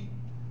feet.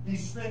 He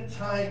spent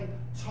time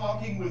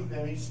talking with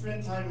them. He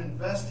spent time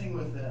investing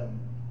with them.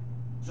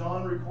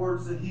 John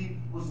records that he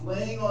was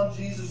laying on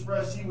Jesus'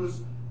 breast. He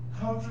was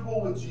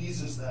comfortable with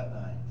Jesus that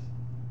night.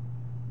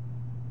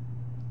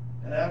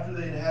 And after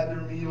they'd had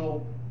their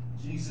meal,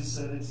 Jesus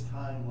said, "It's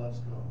time, let's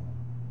go."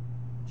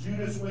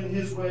 Judas went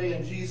his way,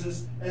 and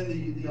Jesus and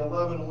the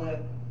 11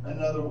 went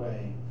another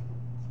way.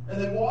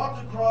 And they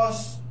walked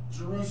across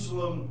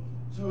Jerusalem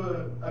to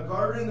a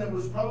garden that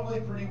was probably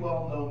pretty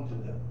well known to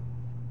them.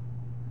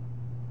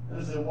 And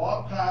as they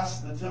walked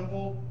past the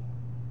temple,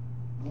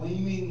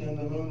 gleaming in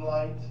the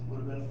moonlight, would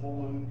have been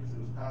full moon because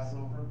it was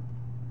Passover,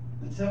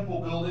 the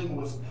temple building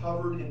was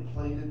covered in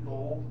plated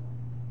gold.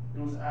 It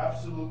was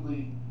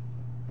absolutely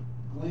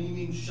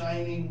gleaming,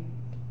 shining.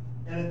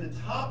 And at the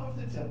top of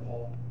the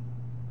temple,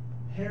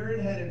 Herod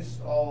had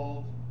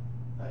installed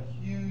a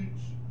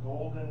huge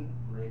golden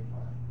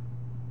grapevine.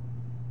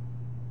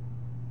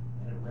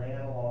 And it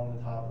ran along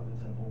the top of the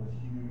temple with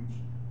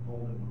huge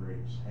golden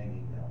grapes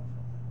hanging down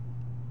from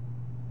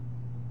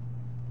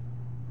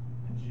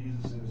it. And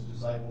Jesus and his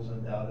disciples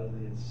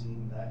undoubtedly had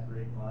seen that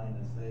grapevine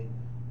as they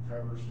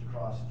traversed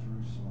across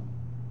Jerusalem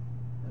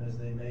and as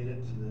they made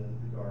it to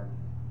the garden.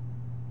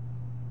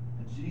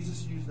 And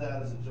Jesus used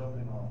that as a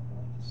jumping off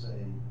point to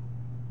say,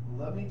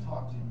 let me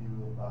talk to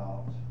you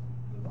about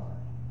the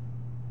vine.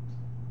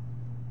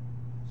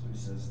 So he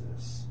says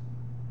this,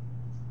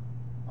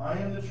 I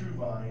am the true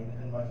vine,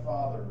 and my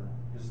Father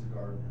is the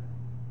gardener.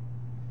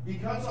 He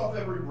cuts off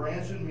every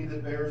branch in me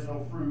that bears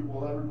no fruit,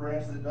 while every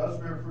branch that does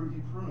bear fruit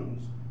he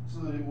prunes, so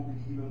that it will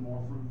be even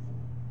more fruitful.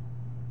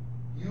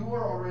 You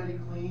are already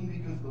clean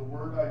because of the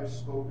word I have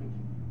spoken to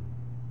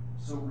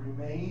you. So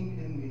remain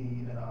in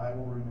me, and I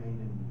will remain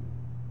in you.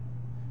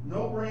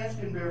 No branch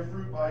can bear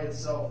fruit by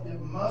itself. It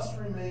must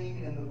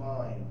remain in the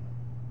vine.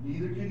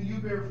 Neither can you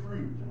bear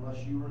fruit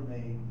unless you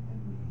remain in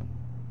me.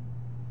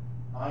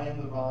 I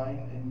am the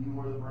vine, and you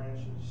are the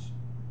branches.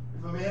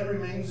 If a man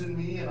remains in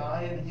me and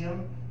I in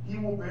him, he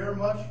will bear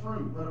much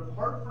fruit. But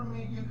apart from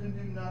me, you can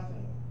do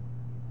nothing.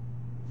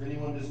 If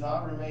anyone does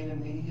not remain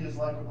in me, he is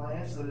like a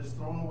branch that is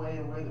thrown away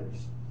and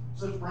withers.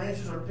 Such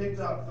branches are picked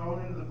up,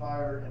 thrown into the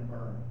fire, and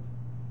burned.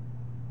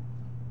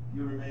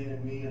 You remain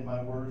in me, and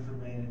my words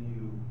remain in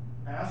you.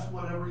 Ask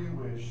whatever you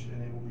wish,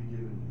 and it will be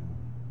given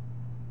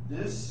you.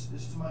 This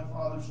is to my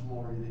Father's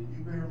glory, that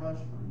you bear much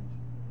fruit,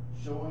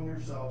 showing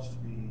yourselves to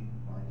be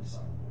my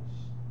disciples.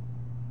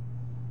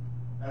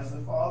 As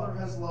the Father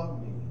has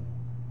loved me,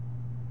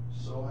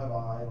 so have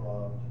I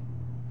loved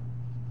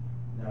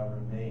you. Now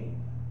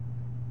remain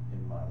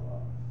in my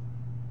love.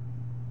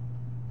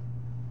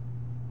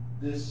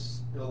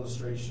 This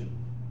illustration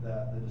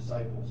that the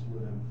disciples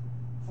would have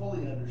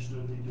fully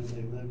understood because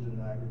they lived in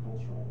an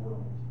agricultural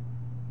world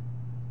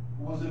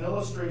was an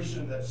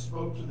illustration that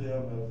spoke to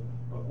them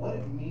of what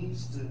it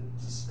means to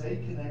stay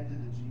connected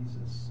to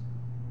Jesus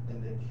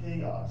in the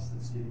chaos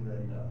that's getting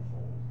ready to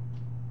unfold.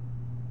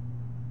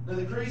 Now,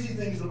 the crazy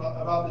things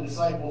about the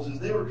disciples is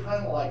they were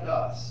kind of like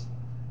us.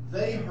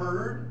 They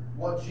heard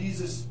what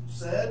Jesus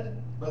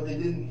said, but they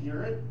didn't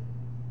hear it.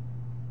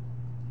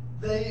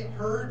 They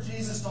heard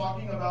Jesus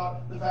talking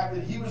about the fact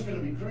that he was going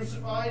to be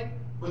crucified,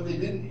 but they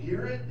didn't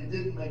hear it. It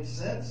didn't make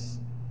sense.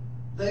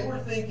 They were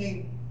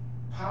thinking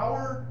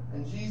power,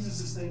 and Jesus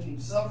is thinking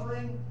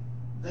suffering.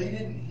 They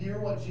didn't hear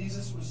what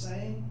Jesus was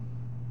saying.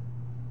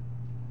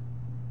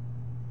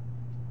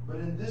 But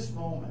in this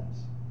moment,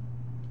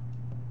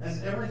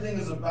 as everything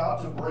is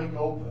about to break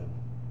open,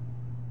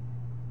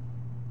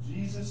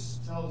 Jesus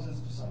tells his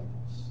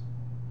disciples,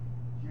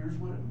 here's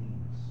what it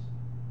means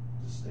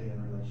to stay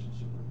in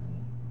relationship with me.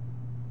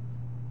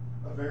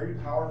 A very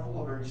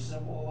powerful, a very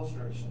simple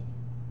illustration.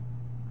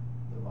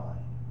 The vine.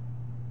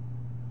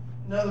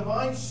 Now, the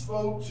vine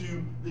spoke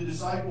to the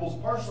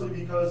disciples partially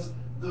because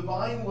the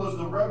vine was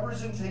the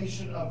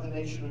representation of the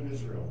nation of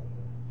Israel.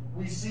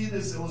 We see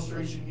this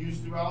illustration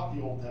used throughout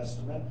the Old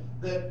Testament,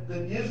 that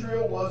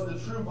Israel was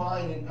the true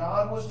vine and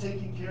God was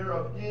taking care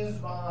of his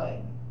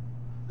vine.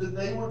 That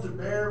they were to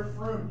bear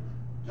fruit,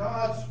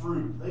 God's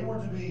fruit. They were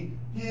to be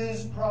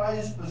his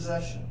prized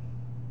possession.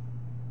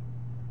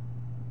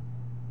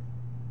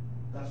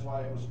 That's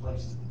why it was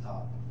placed at the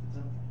top of the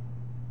temple.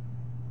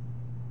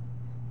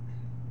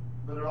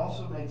 But it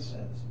also made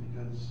sense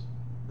because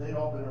they'd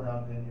all been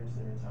around vineyards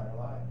their entire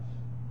lives.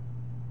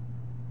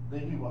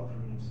 They knew what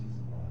pruning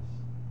season was.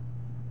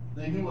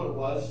 They knew what it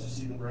was to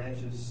see the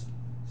branches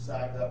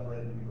stacked up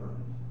ready to be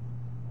burned.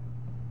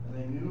 And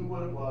they knew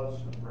what it was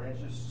for the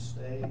branches to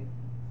stay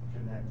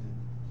connected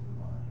to the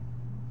vine.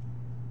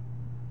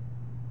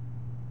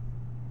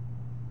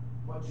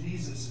 What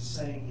Jesus is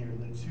saying here,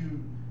 the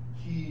two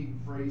key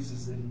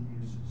phrases that he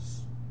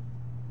uses,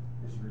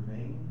 is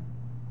remain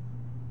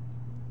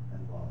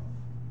and love.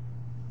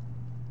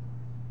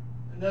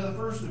 Now, the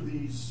first of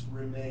these,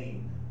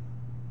 remain,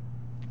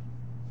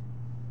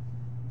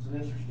 is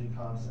an interesting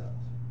concept.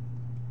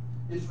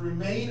 It's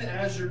remain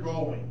as you're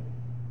going.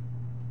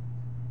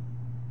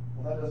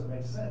 Well, that doesn't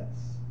make sense,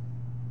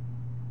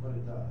 but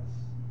it does.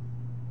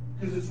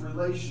 Because it's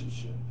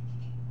relationship.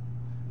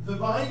 The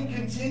vine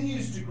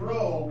continues to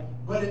grow,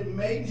 but it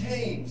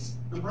maintains,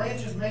 the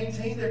branches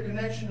maintain their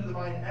connection to the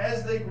vine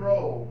as they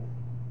grow.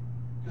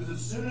 Because as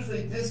soon as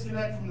they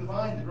disconnect from the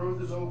vine, the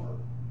growth is over.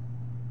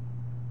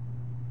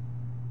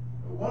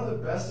 One of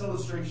the best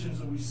illustrations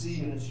that we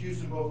see, and it's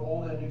used in both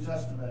Old and New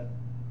Testament,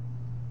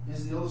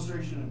 is the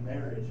illustration of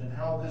marriage and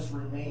how this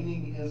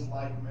remaining is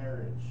like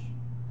marriage.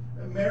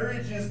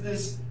 Marriage is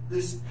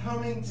this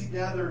coming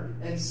together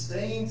and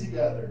staying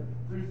together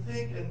through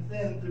thick and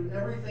thin, through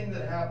everything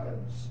that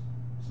happens.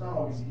 It's not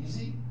always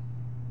easy,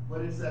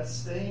 but it's that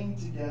staying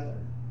together.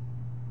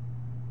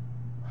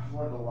 I've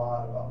learned a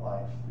lot about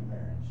life through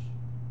marriage.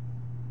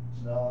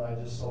 Janelle and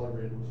I just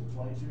celebrated, was it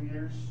 22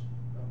 years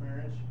of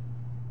marriage?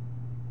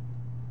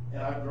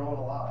 And I've grown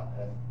a lot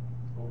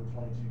over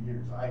 22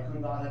 years. I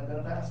could not have been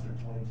a pastor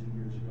 22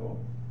 years ago.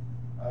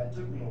 It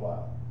took me a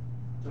while.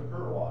 It took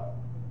her a while,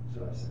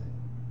 should I say.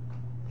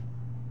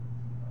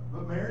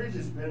 But marriage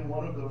has been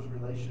one of those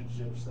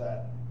relationships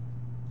that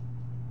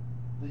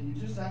you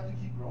just have to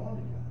keep growing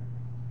together.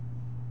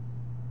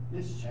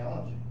 It's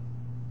challenging.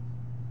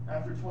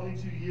 After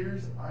 22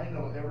 years, I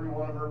know every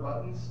one of her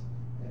buttons,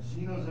 and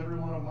she knows every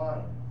one of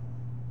mine.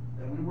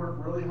 And we work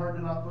really hard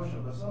to not push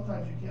them, but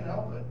sometimes you can't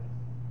help it.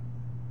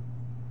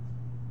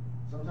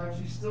 Sometimes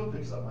she still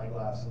picks up my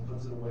glass and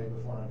puts it away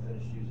before I'm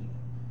finished using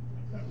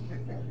it.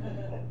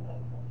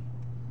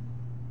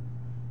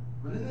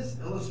 But in this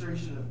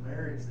illustration of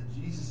marriage that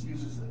Jesus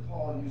uses, that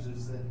Paul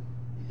uses, that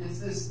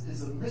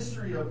it's a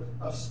mystery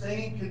of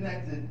staying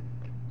connected,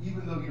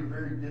 even though you're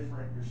very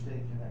different, you're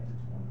staying connected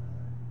to one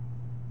another.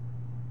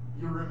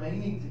 You're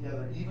remaining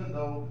together, even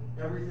though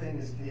everything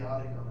is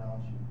chaotic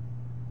around you.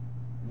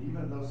 And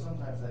even though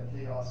sometimes that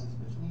chaos is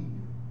between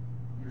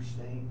you, you're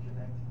staying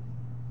connected.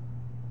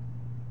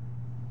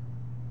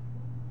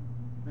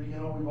 But you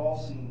know, we've all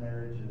seen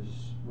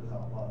marriages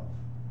without love.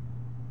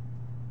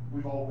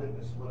 We've all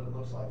witnessed what it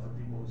looks like for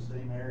people to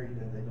stay married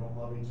and they don't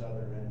love each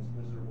other, and it's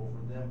miserable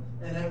for them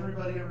and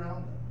everybody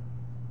around them.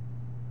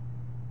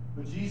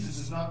 But Jesus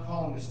is not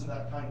calling us to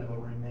that kind of a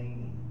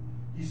remaining.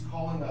 He's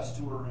calling us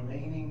to a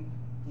remaining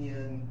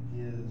in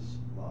his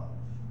love.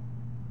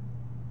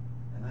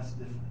 And that's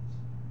different.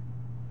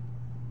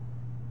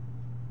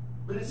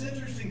 But it's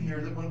interesting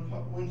here that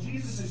when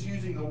Jesus is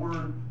using the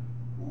word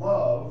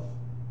love,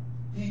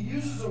 he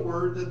uses a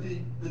word that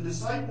the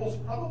disciples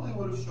probably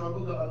would have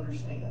struggled to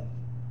understand.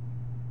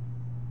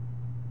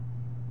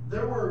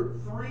 There were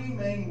three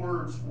main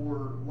words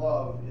for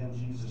love in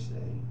Jesus'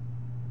 day.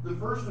 The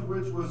first of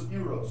which was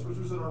eros, which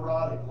was an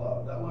erotic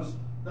love. That was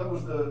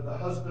the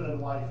husband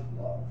and wife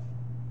love.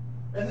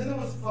 And then there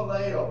was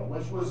phileo,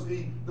 which was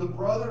the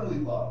brotherly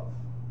love.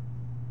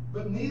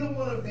 But neither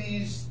one of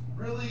these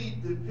really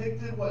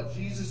depicted what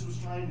Jesus was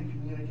trying to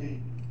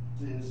communicate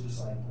to his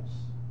disciples.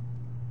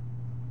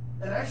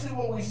 And actually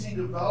what we see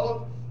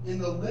develop in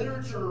the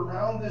literature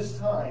around this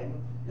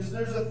time is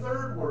there's a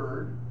third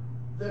word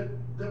that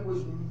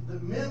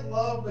meant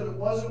love, but it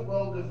wasn't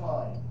well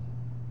defined.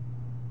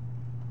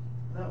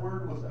 And that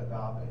word was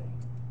agape.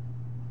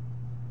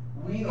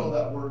 We know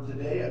that word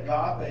today.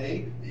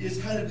 Agape is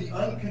kind of the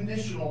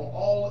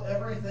unconditional,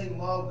 everything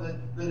love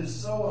that is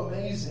so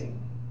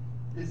amazing.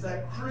 It's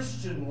that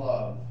Christian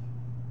love.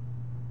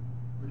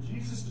 But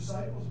Jesus'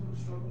 disciples would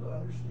have struggled to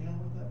understand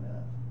what that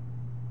meant.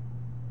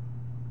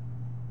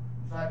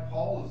 In fact,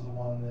 Paul is the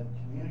one that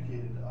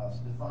communicated to us,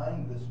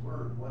 defined this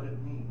word, what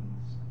it means,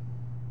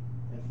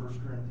 in 1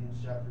 Corinthians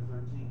chapter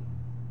 13.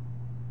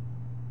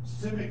 It's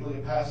typically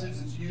a passage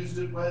that's used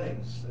at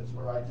weddings. That's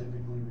where I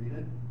typically read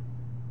it.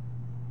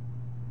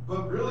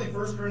 But really,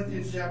 1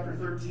 Corinthians chapter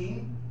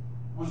 13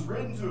 was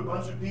written to a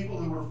bunch of people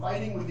who were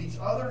fighting with each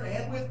other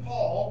and with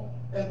Paul.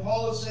 And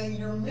Paul is saying,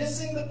 you're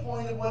missing the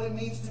point of what it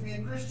means to be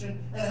a Christian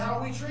and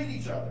how we treat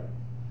each other.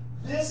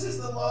 This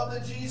is the love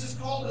that Jesus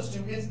called us to.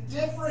 It's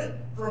different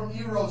from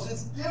eros.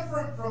 It's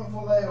different from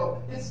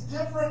phileo. It's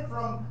different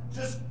from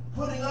just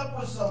putting up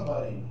with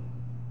somebody.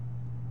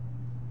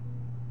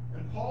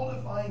 And Paul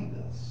defined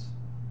this.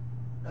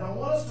 And I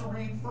want us to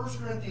read 1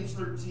 Corinthians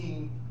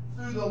 13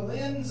 through the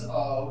lens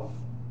of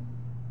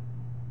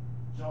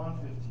John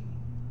 15,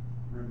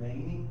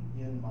 remaining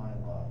in my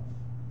love.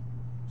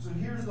 So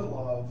here's the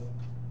love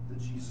that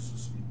Jesus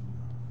was speaking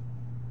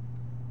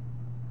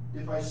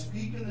of. If I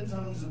speak in the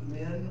tongues of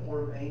men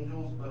or of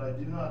angels, but I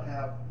do not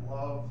have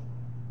love,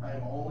 I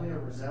am only a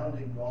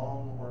resounding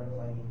gong or a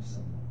clanging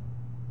cymbal.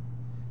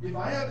 If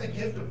I have the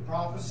gift of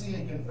prophecy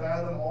and can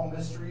fathom all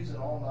mysteries and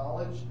all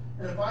knowledge,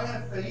 and if I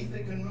have faith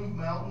that can move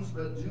mountains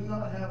but do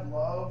not have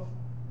love,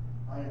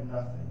 I am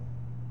nothing.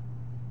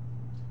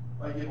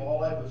 If I give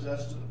all I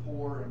possess to the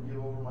poor and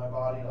give over my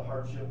body to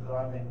hardship that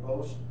I may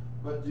boast,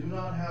 but do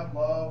not have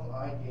love,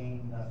 I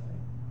gain nothing.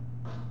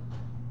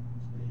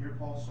 And here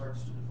Paul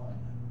starts to define it.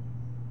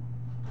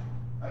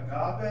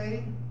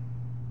 Agape,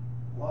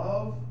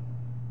 love,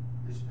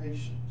 is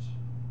patient.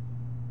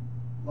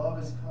 Love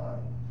is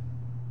kind.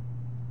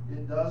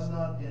 It does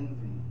not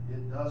envy.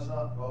 It does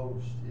not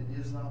boast. It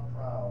is not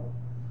proud.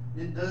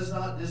 It does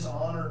not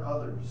dishonor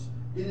others.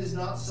 It is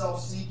not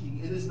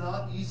self-seeking. It is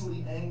not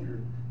easily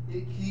angered.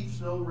 It keeps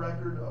no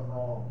record of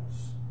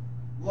wrongs.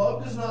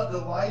 Love does not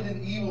delight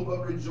in evil,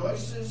 but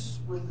rejoices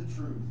with the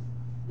truth.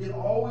 It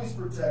always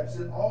protects.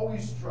 It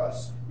always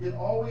trusts. It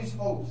always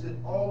hopes. It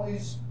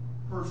always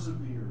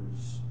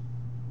perseveres.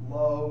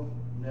 Love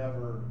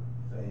never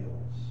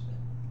fails.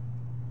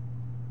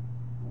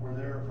 Where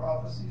there are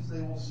prophecies,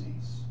 they will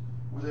cease.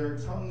 Where there are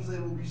tongues, they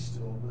will be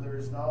stilled. Where there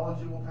is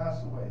knowledge, it will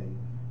pass away.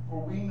 For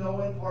we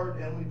know in part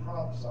and we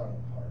prophesy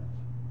in part.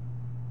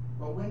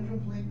 But when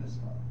completeness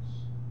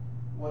comes,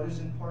 what is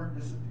in part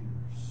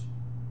disappears.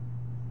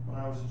 When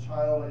I was a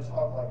child, I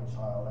talked like a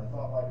child. I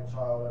thought like a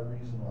child. I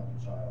reasoned like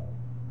a child.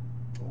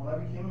 But when I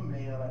became a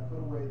man, I put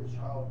away the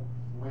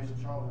ways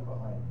of childhood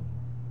behind me.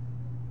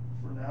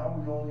 For now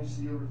we only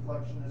see a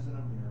reflection as in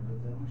a mirror,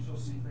 but then we shall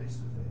see face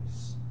to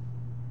face.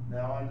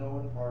 Now I know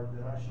in part,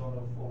 then I shall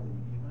know fully,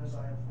 even as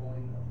I am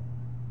fully known.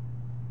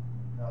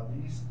 Now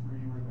these three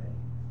remain,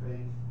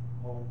 faith,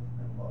 hope,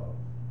 and love.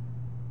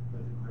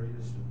 But the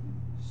greatest of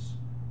these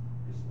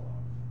is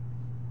love.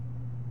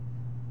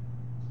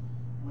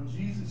 When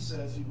Jesus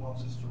says he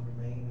wants us to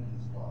remain in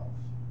his love,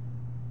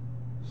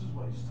 this is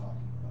what he's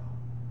talking about.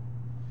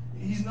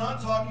 He's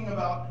not talking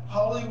about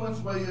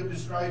Hollywood's way of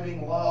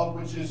describing love,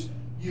 which is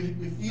you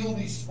feel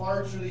these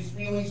sparks or these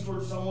feelings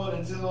towards someone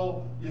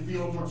until you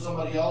feel them towards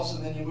somebody else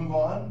and then you move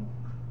on.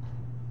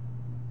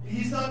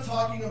 He's not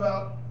talking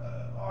about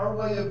our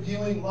way of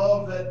viewing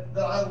love, that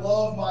I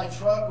love my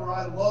truck, or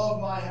I love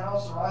my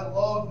house, or I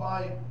love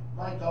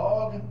my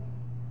dog.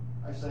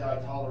 I say I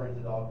tolerate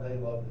the dog. They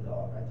love the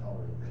dog. I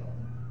tolerate the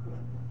dog.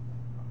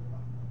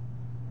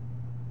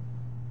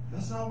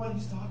 That's not what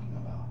he's talking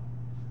about.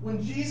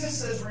 When Jesus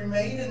says,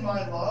 remain in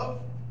my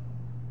love,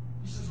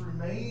 he says,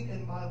 remain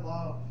in my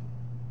love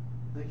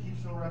that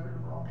keeps no record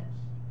of wrongs.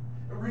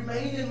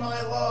 Remain in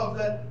my love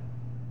that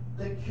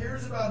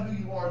cares about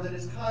who you are, that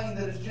is kind,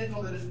 that is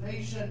gentle, that is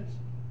patient.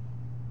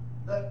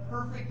 That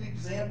perfect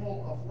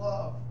example of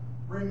love.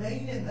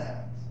 Remain in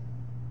that.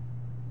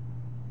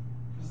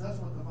 Because that's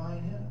what the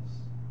vine is.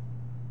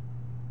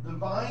 The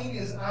vine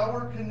is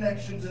our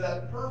connection to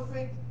that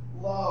perfect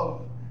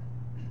love.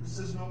 It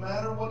says, no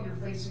matter what you're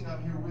facing,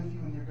 I'm here with you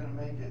and you're going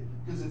to make it.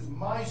 Because it's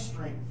my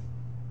strength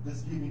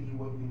that's giving you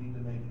what you need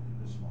to make it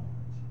through this moment.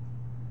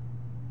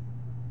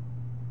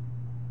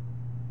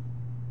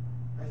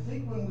 I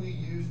think when we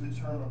use the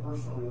term a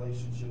personal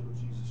relationship with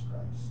Jesus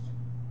Christ,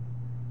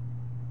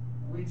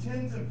 we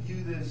tend to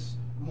view this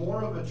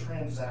more of a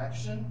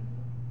transaction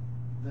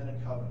than a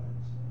covenant.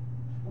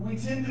 We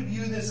tend to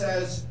view this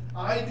as,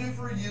 I do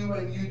for you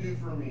and you do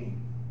for me.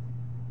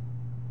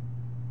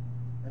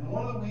 And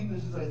one of the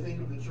weaknesses, I think,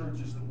 of the church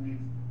is that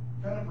we've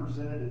kind of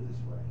presented it this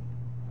way.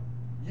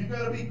 You've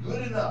got to be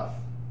good enough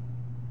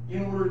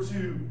in order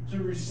to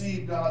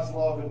receive God's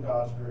love and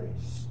God's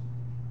grace.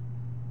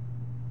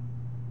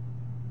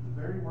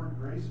 The very word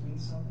grace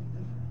means something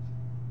different.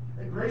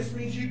 And grace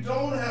means you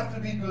don't have to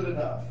be good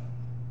enough.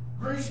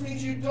 Grace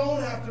means you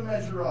don't have to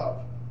measure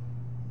up.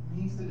 It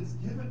means that it's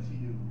given to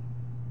you,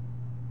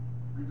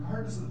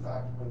 regardless of the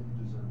fact of whether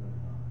you deserve it or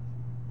not.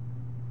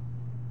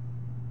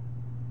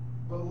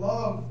 But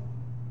love,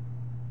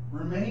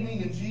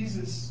 remaining in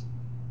Jesus,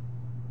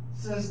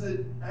 says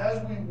that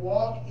as we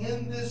walk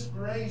in this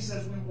grace,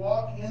 as we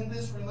walk in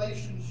this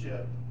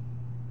relationship,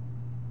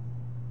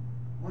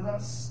 we're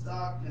not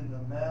stuck in the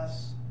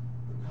mess,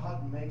 but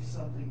God makes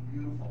something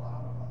beautiful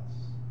out of us.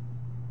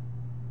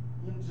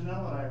 You know,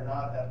 Janelle and I are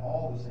not at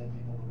all the same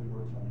people that we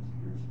were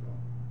 22 years ago.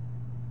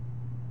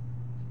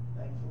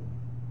 Thankfully.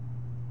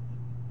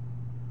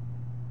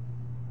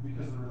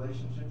 Because the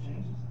relationship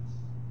changes us.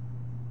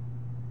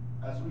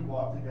 As we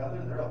walk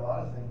together, there are a lot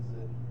of things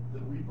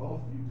that we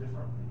both view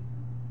differently.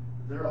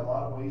 There are a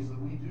lot of ways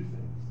that we do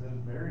things that is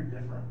very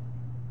different.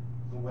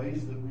 The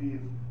ways that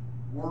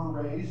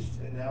were raised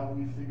and now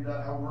we've figured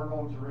out how we're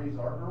going to raise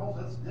our girls,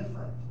 that's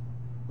different.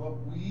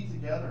 But we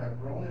together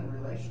have grown in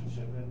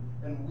relationship,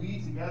 and we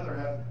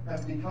together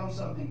have become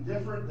something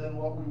different than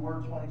what we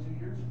were 22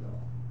 years ago.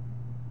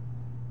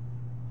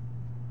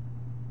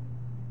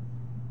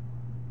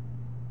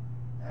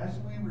 As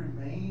we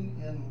remain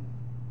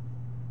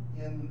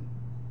in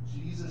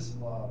Jesus'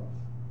 love,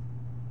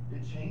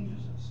 it changes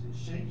us. It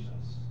shapes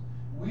us.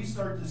 We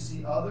start to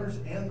see others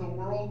and the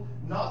world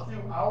not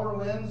through our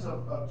lens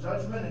of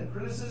judgment and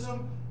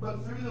criticism,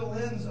 but through the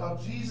lens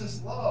of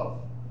Jesus'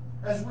 love.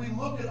 As we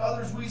look at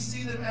others, we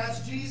see them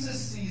as Jesus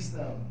sees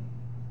them.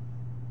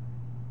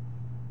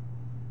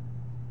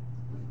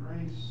 With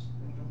grace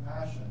and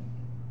compassion.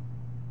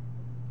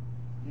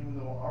 Even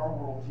though our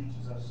world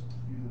teaches us to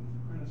view them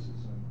through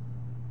criticism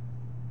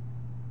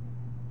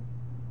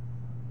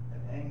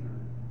and anger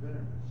and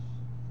bitterness.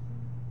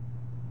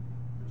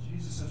 But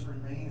Jesus says,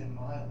 remain in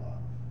my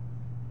love.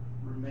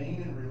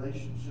 Remain in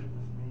relationship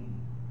with me.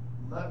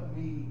 Let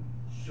me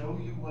show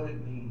you what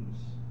it means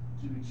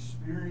to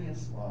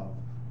experience love.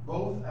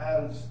 Both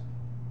as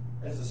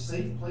a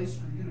safe place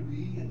for you to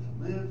be and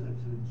to live and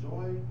to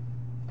enjoy,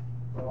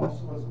 but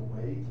also as a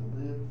way to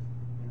live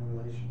in a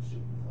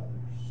relationship with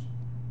others.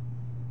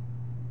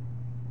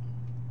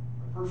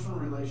 A personal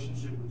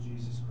relationship with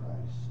Jesus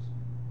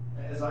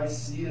Christ, as I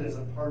see it as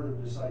a part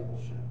of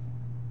discipleship,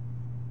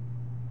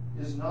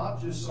 is not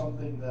just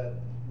something that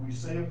we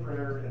say a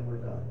prayer and we're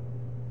done.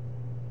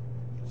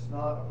 It's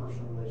not a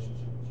personal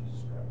relationship with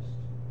Jesus Christ.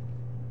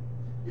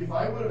 If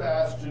I would have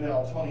asked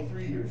Janelle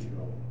 23 years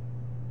ago,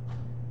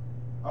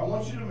 I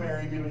want you to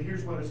marry me, but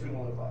here's what it's going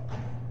to look like.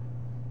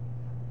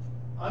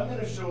 I'm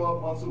going to show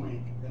up once a week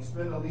and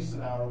spend at least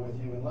an hour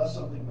with you unless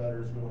something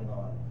better is going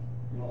on.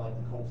 You know, like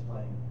the Colts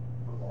playing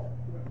football.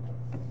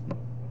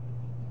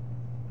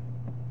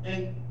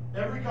 And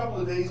every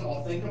couple of days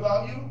I'll think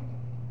about you.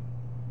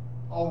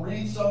 I'll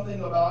read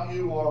something about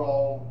you, or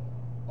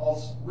I'll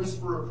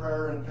whisper a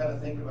prayer and kind of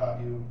think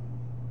about you.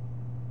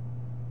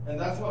 And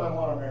that's what I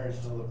want our marriage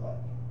to look like.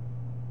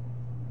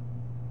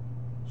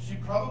 she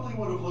probably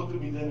would have looked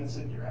at me then and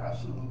said, "You're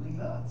absolutely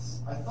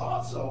nuts." I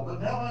thought so,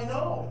 but now I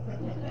know.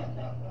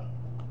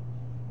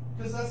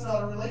 Because that's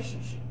not a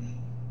relationship.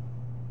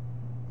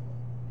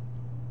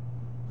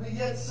 But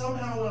yet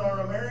somehow in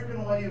our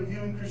American way of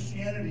viewing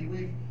Christianity,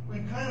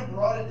 we've kind of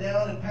brought it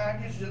down and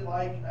packaged it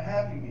like a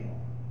Happy Meal,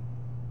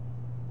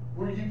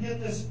 where you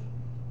get this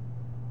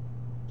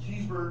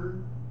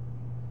cheeseburger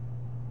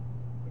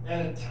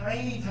and a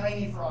tiny,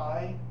 tiny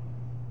fry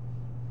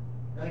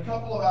and a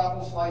couple of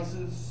apple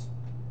slices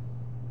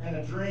and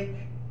a drink,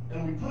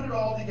 and we put it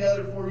all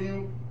together for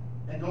you.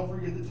 And don't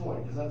forget the toy,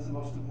 because that's the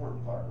most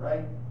important part,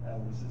 right?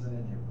 This isn't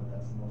in here, but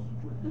that's the most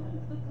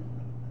important part.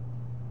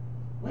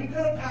 We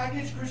kind of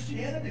package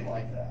Christianity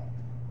like that.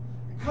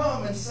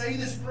 Come and say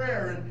this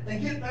prayer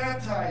and get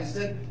baptized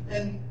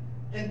and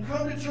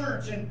come to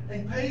church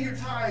and pay your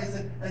tithes,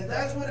 and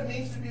that's what it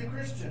means to be a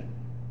Christian.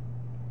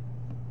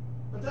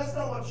 But that's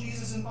not what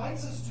Jesus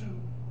invites us to.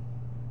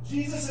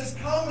 Jesus says,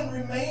 "Come and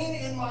remain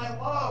in my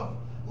love.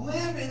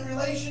 Live in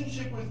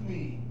relationship with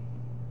me.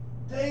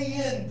 Day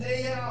in,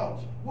 day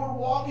out. We're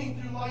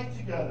walking through life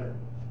together.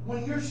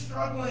 When you're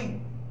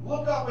struggling,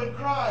 look up and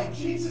cry,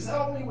 'Jesus,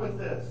 help me with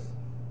this.'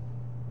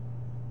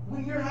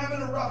 When you're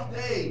having a rough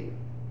day,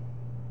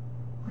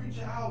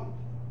 reach out.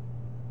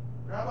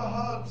 Grab a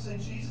hug, say,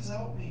 'Jesus,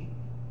 help me.'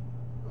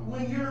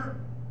 When you're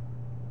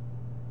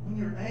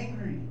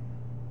angry,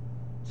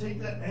 take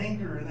that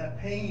anger and that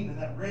pain and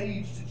that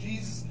rage to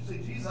Jesus and say,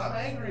 'Jesus, I'm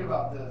angry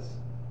about this.'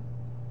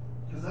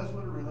 Because that's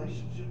what a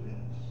relationship is.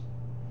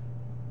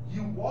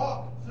 You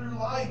walk through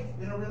life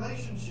in a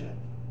relationship.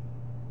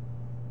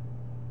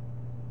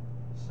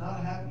 It's not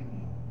a happy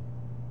meal.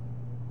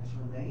 It's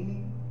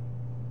remaining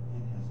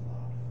in his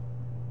love.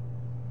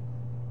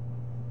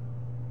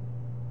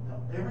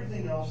 Now,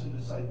 everything else in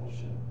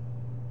discipleship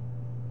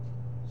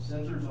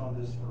centers on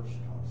this first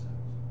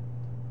concept.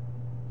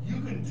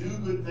 You can do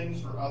good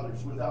things for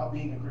others without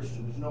being a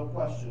Christian. There's no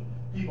question.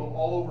 People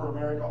all over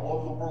America, all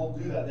over the world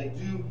do that. They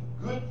do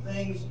good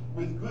things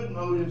with good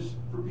motives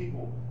for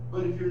people.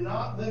 But if you're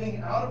not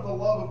living out of the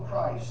love of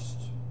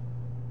Christ,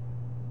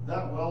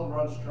 that well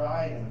runs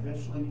dry, and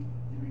eventually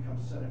you become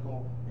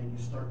cynical and you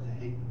start to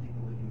hate the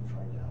people that you've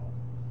tried to help.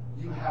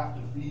 You have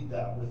to feed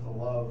that with the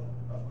love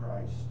of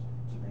Christ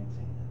to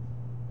maintain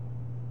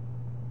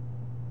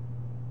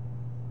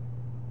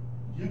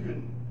it. You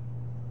can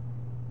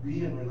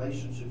be in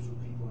relationships with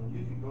people and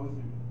you can go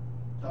through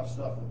tough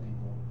stuff with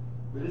people,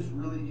 but it's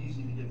really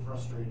easy to get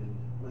frustrated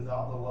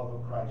without the love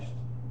of Christ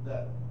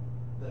that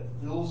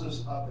fills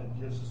us up and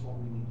gives us what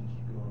we need to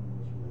keep going in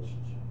those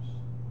relationships.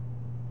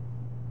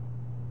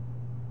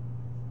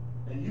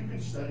 And you can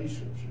study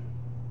Scripture.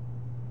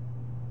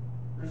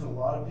 There's a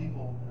lot of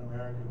people in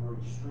America who are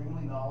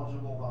extremely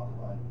knowledgeable about the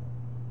Bible,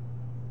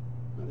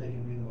 but they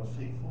can be the most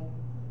hateful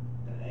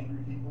and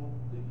angry people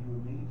that you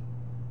would meet.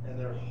 And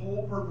their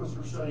whole purpose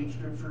for studying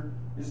Scripture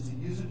is to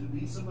use it to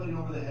beat somebody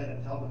over the head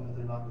and tell them that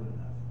they're not good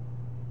enough.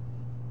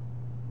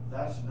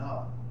 That's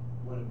not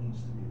what it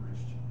means to be a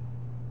Christian.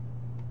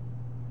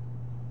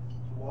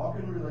 To walk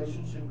in a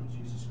relationship with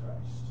Jesus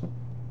Christ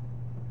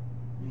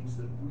means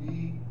that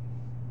we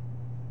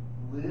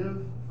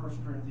live,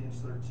 1 Corinthians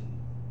 13,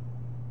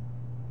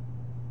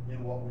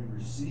 in what we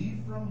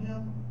receive from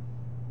him,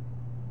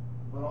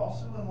 but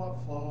also in what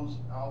flows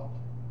out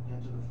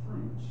into the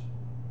fruit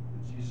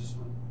that Jesus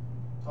would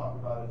talk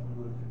about if we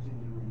would have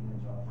continued reading in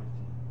John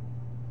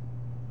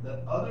 15. That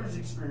others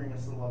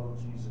experience the love of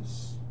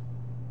Jesus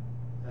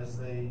as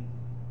they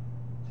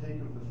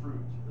take of the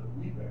fruit that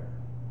we bear,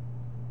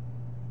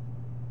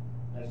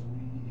 as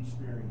we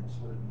experience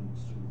what it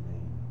means to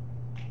remain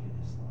in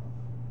his love.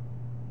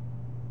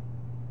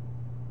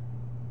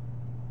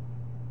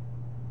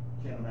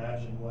 Can't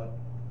imagine what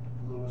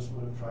Lewis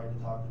would have tried to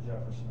talk to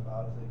Jefferson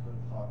about if they could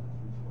have talked at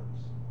Three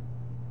Forks.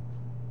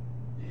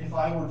 If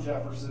I were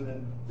Jefferson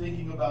and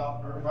thinking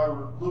about, or if I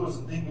were Lewis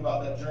and thinking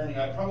about that journey,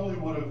 I probably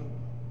would have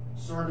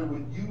started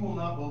with, "You will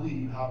not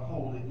believe how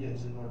cold it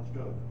gets in North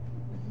Dakota."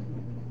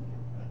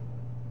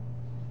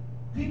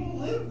 People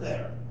live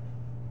there.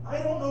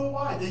 I don't know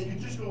why. They could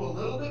just go a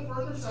little bit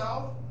further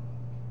south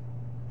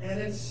and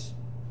it's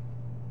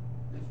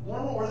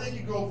warmer, or they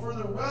could go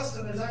further west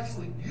and there's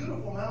actually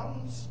beautiful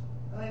mountains.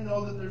 And I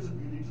know that there's a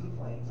beauty to the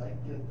plains. I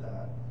get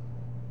that.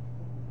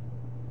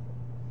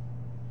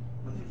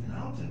 But there's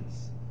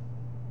mountains.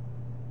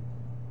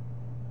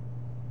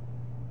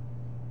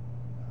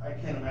 I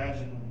can't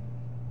imagine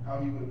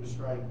how he would have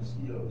described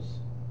mosquitoes,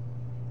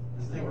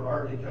 because they were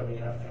already coming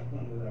after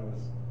me when I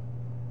was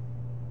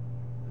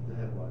at the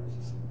headwaters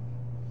this week.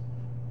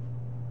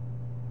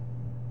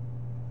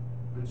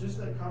 But just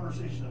that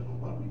conversation of,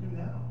 what do we do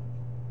now?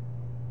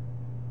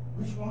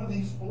 Which one of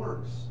these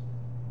forks?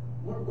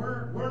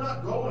 We're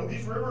not going,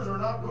 these rivers are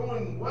not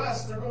going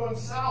west, they're going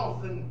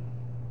south, and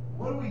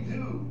what do we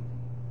do?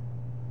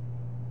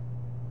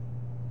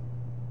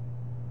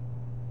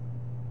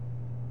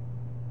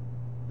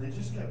 They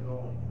just kept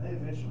going, and they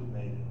eventually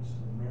made it. This is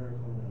a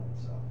miracle in and of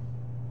itself.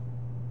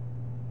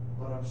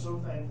 But I'm so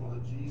thankful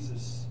that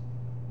Jesus,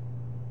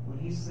 when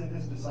he sent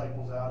his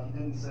disciples out, he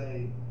didn't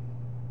say,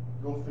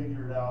 go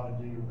figure it out and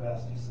do your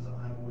best. He says,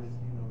 I'm with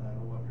you no matter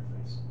what you're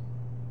facing.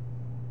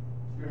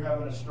 If you're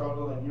having a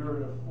struggle and you're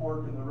at a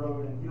fork in the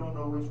road and you don't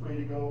know which way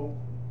to go,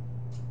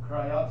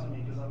 cry out to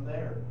me because I'm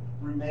there.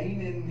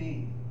 Remain in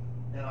me,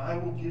 and I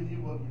will give you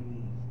what you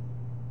need.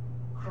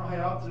 Cry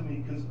out to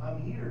me because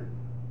I'm here.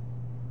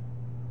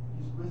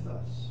 He's with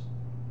us.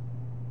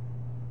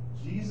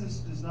 Jesus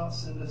does not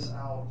send us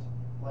out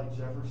like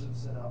Jefferson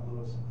sent out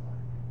Lewis and Clark.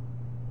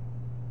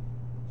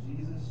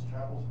 Jesus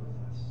travels with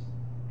us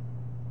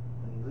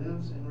and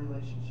lives in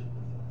relationship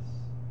with us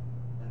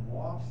and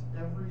walks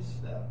every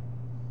step,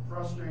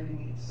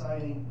 frustrating,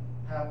 exciting,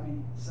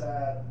 happy,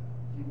 sad.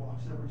 He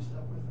walks every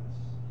step with us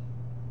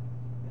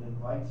and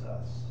invites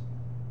us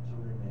to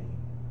remain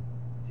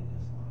in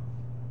his love.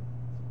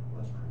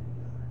 Let's pray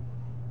together.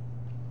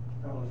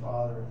 Heavenly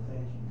Father, I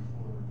thank you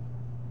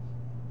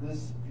for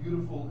this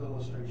beautiful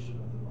illustration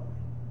of the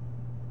vine.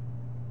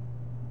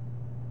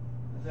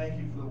 I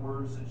thank you for the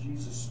words that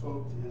Jesus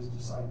spoke to his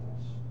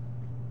disciples.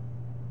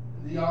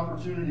 The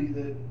opportunity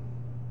that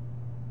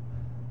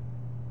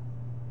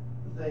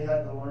they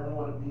had to learn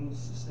what it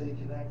means to stay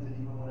connected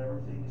even when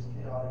everything is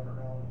chaotic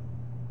around them.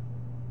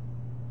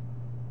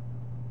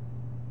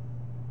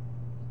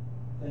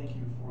 Thank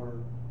you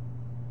for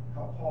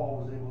how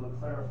Paul was able to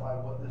clarify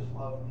what this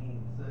love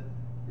means. That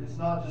it's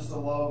not just a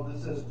love that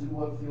says do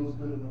what feels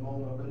good in the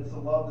moment, but it's a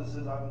love that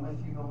says I'm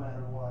with you no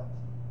matter what.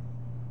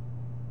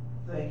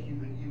 Thank you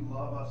that you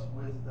love us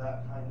with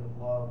that kind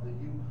of love, that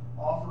you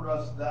offer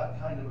us that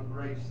kind of a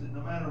grace, that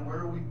no matter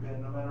where we've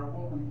been, no matter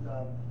what we've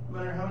done, no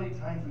matter how many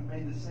times we've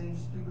made the same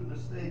stupid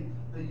mistake,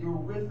 that you're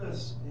with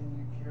us and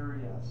you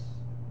carry us.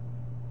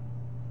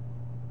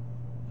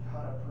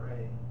 God, I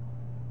pray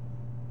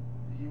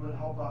that you would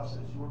help us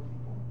as your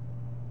people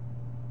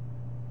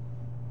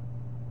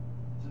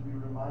to be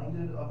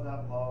reminded of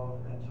that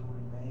love and to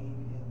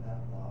remain in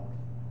that love.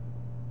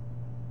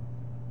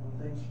 When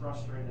things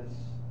frustrate us,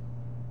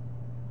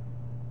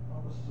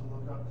 help us to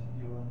look up to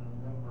you and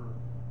remember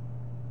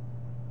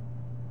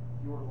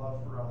your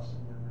love for us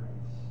and your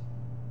grace.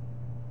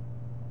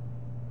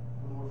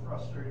 When we're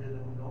frustrated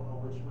and we don't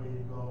know which way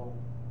to go,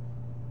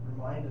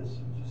 remind us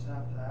we just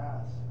have to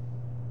ask.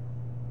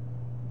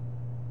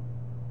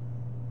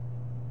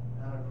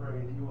 And I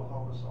pray that you will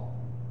help us all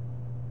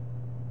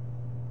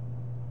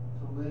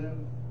to live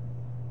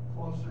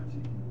closer to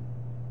you,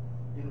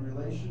 in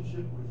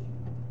relationship with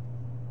you,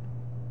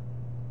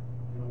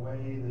 in a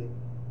way that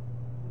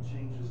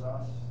changes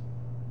us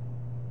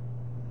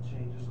and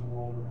changes the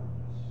world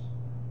around us.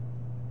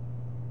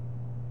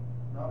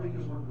 Not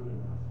because we're good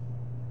enough,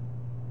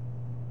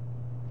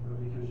 but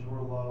because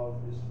your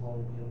love is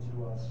flowing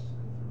into us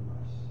and through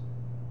us.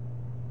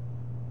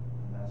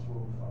 And that's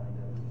where we find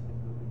everything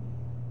that we need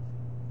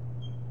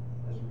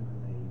as we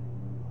remain in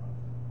your love.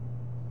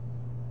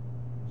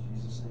 In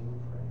Jesus' name we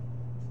pray.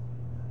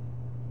 Amen.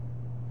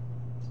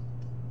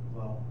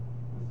 Well,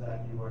 with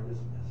that, you are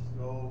dismissed.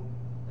 Go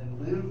and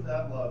live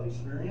that love.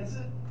 Experience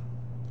it,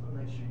 but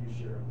make sure you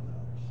share it with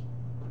others.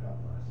 God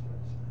bless. You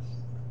are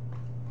dismissed.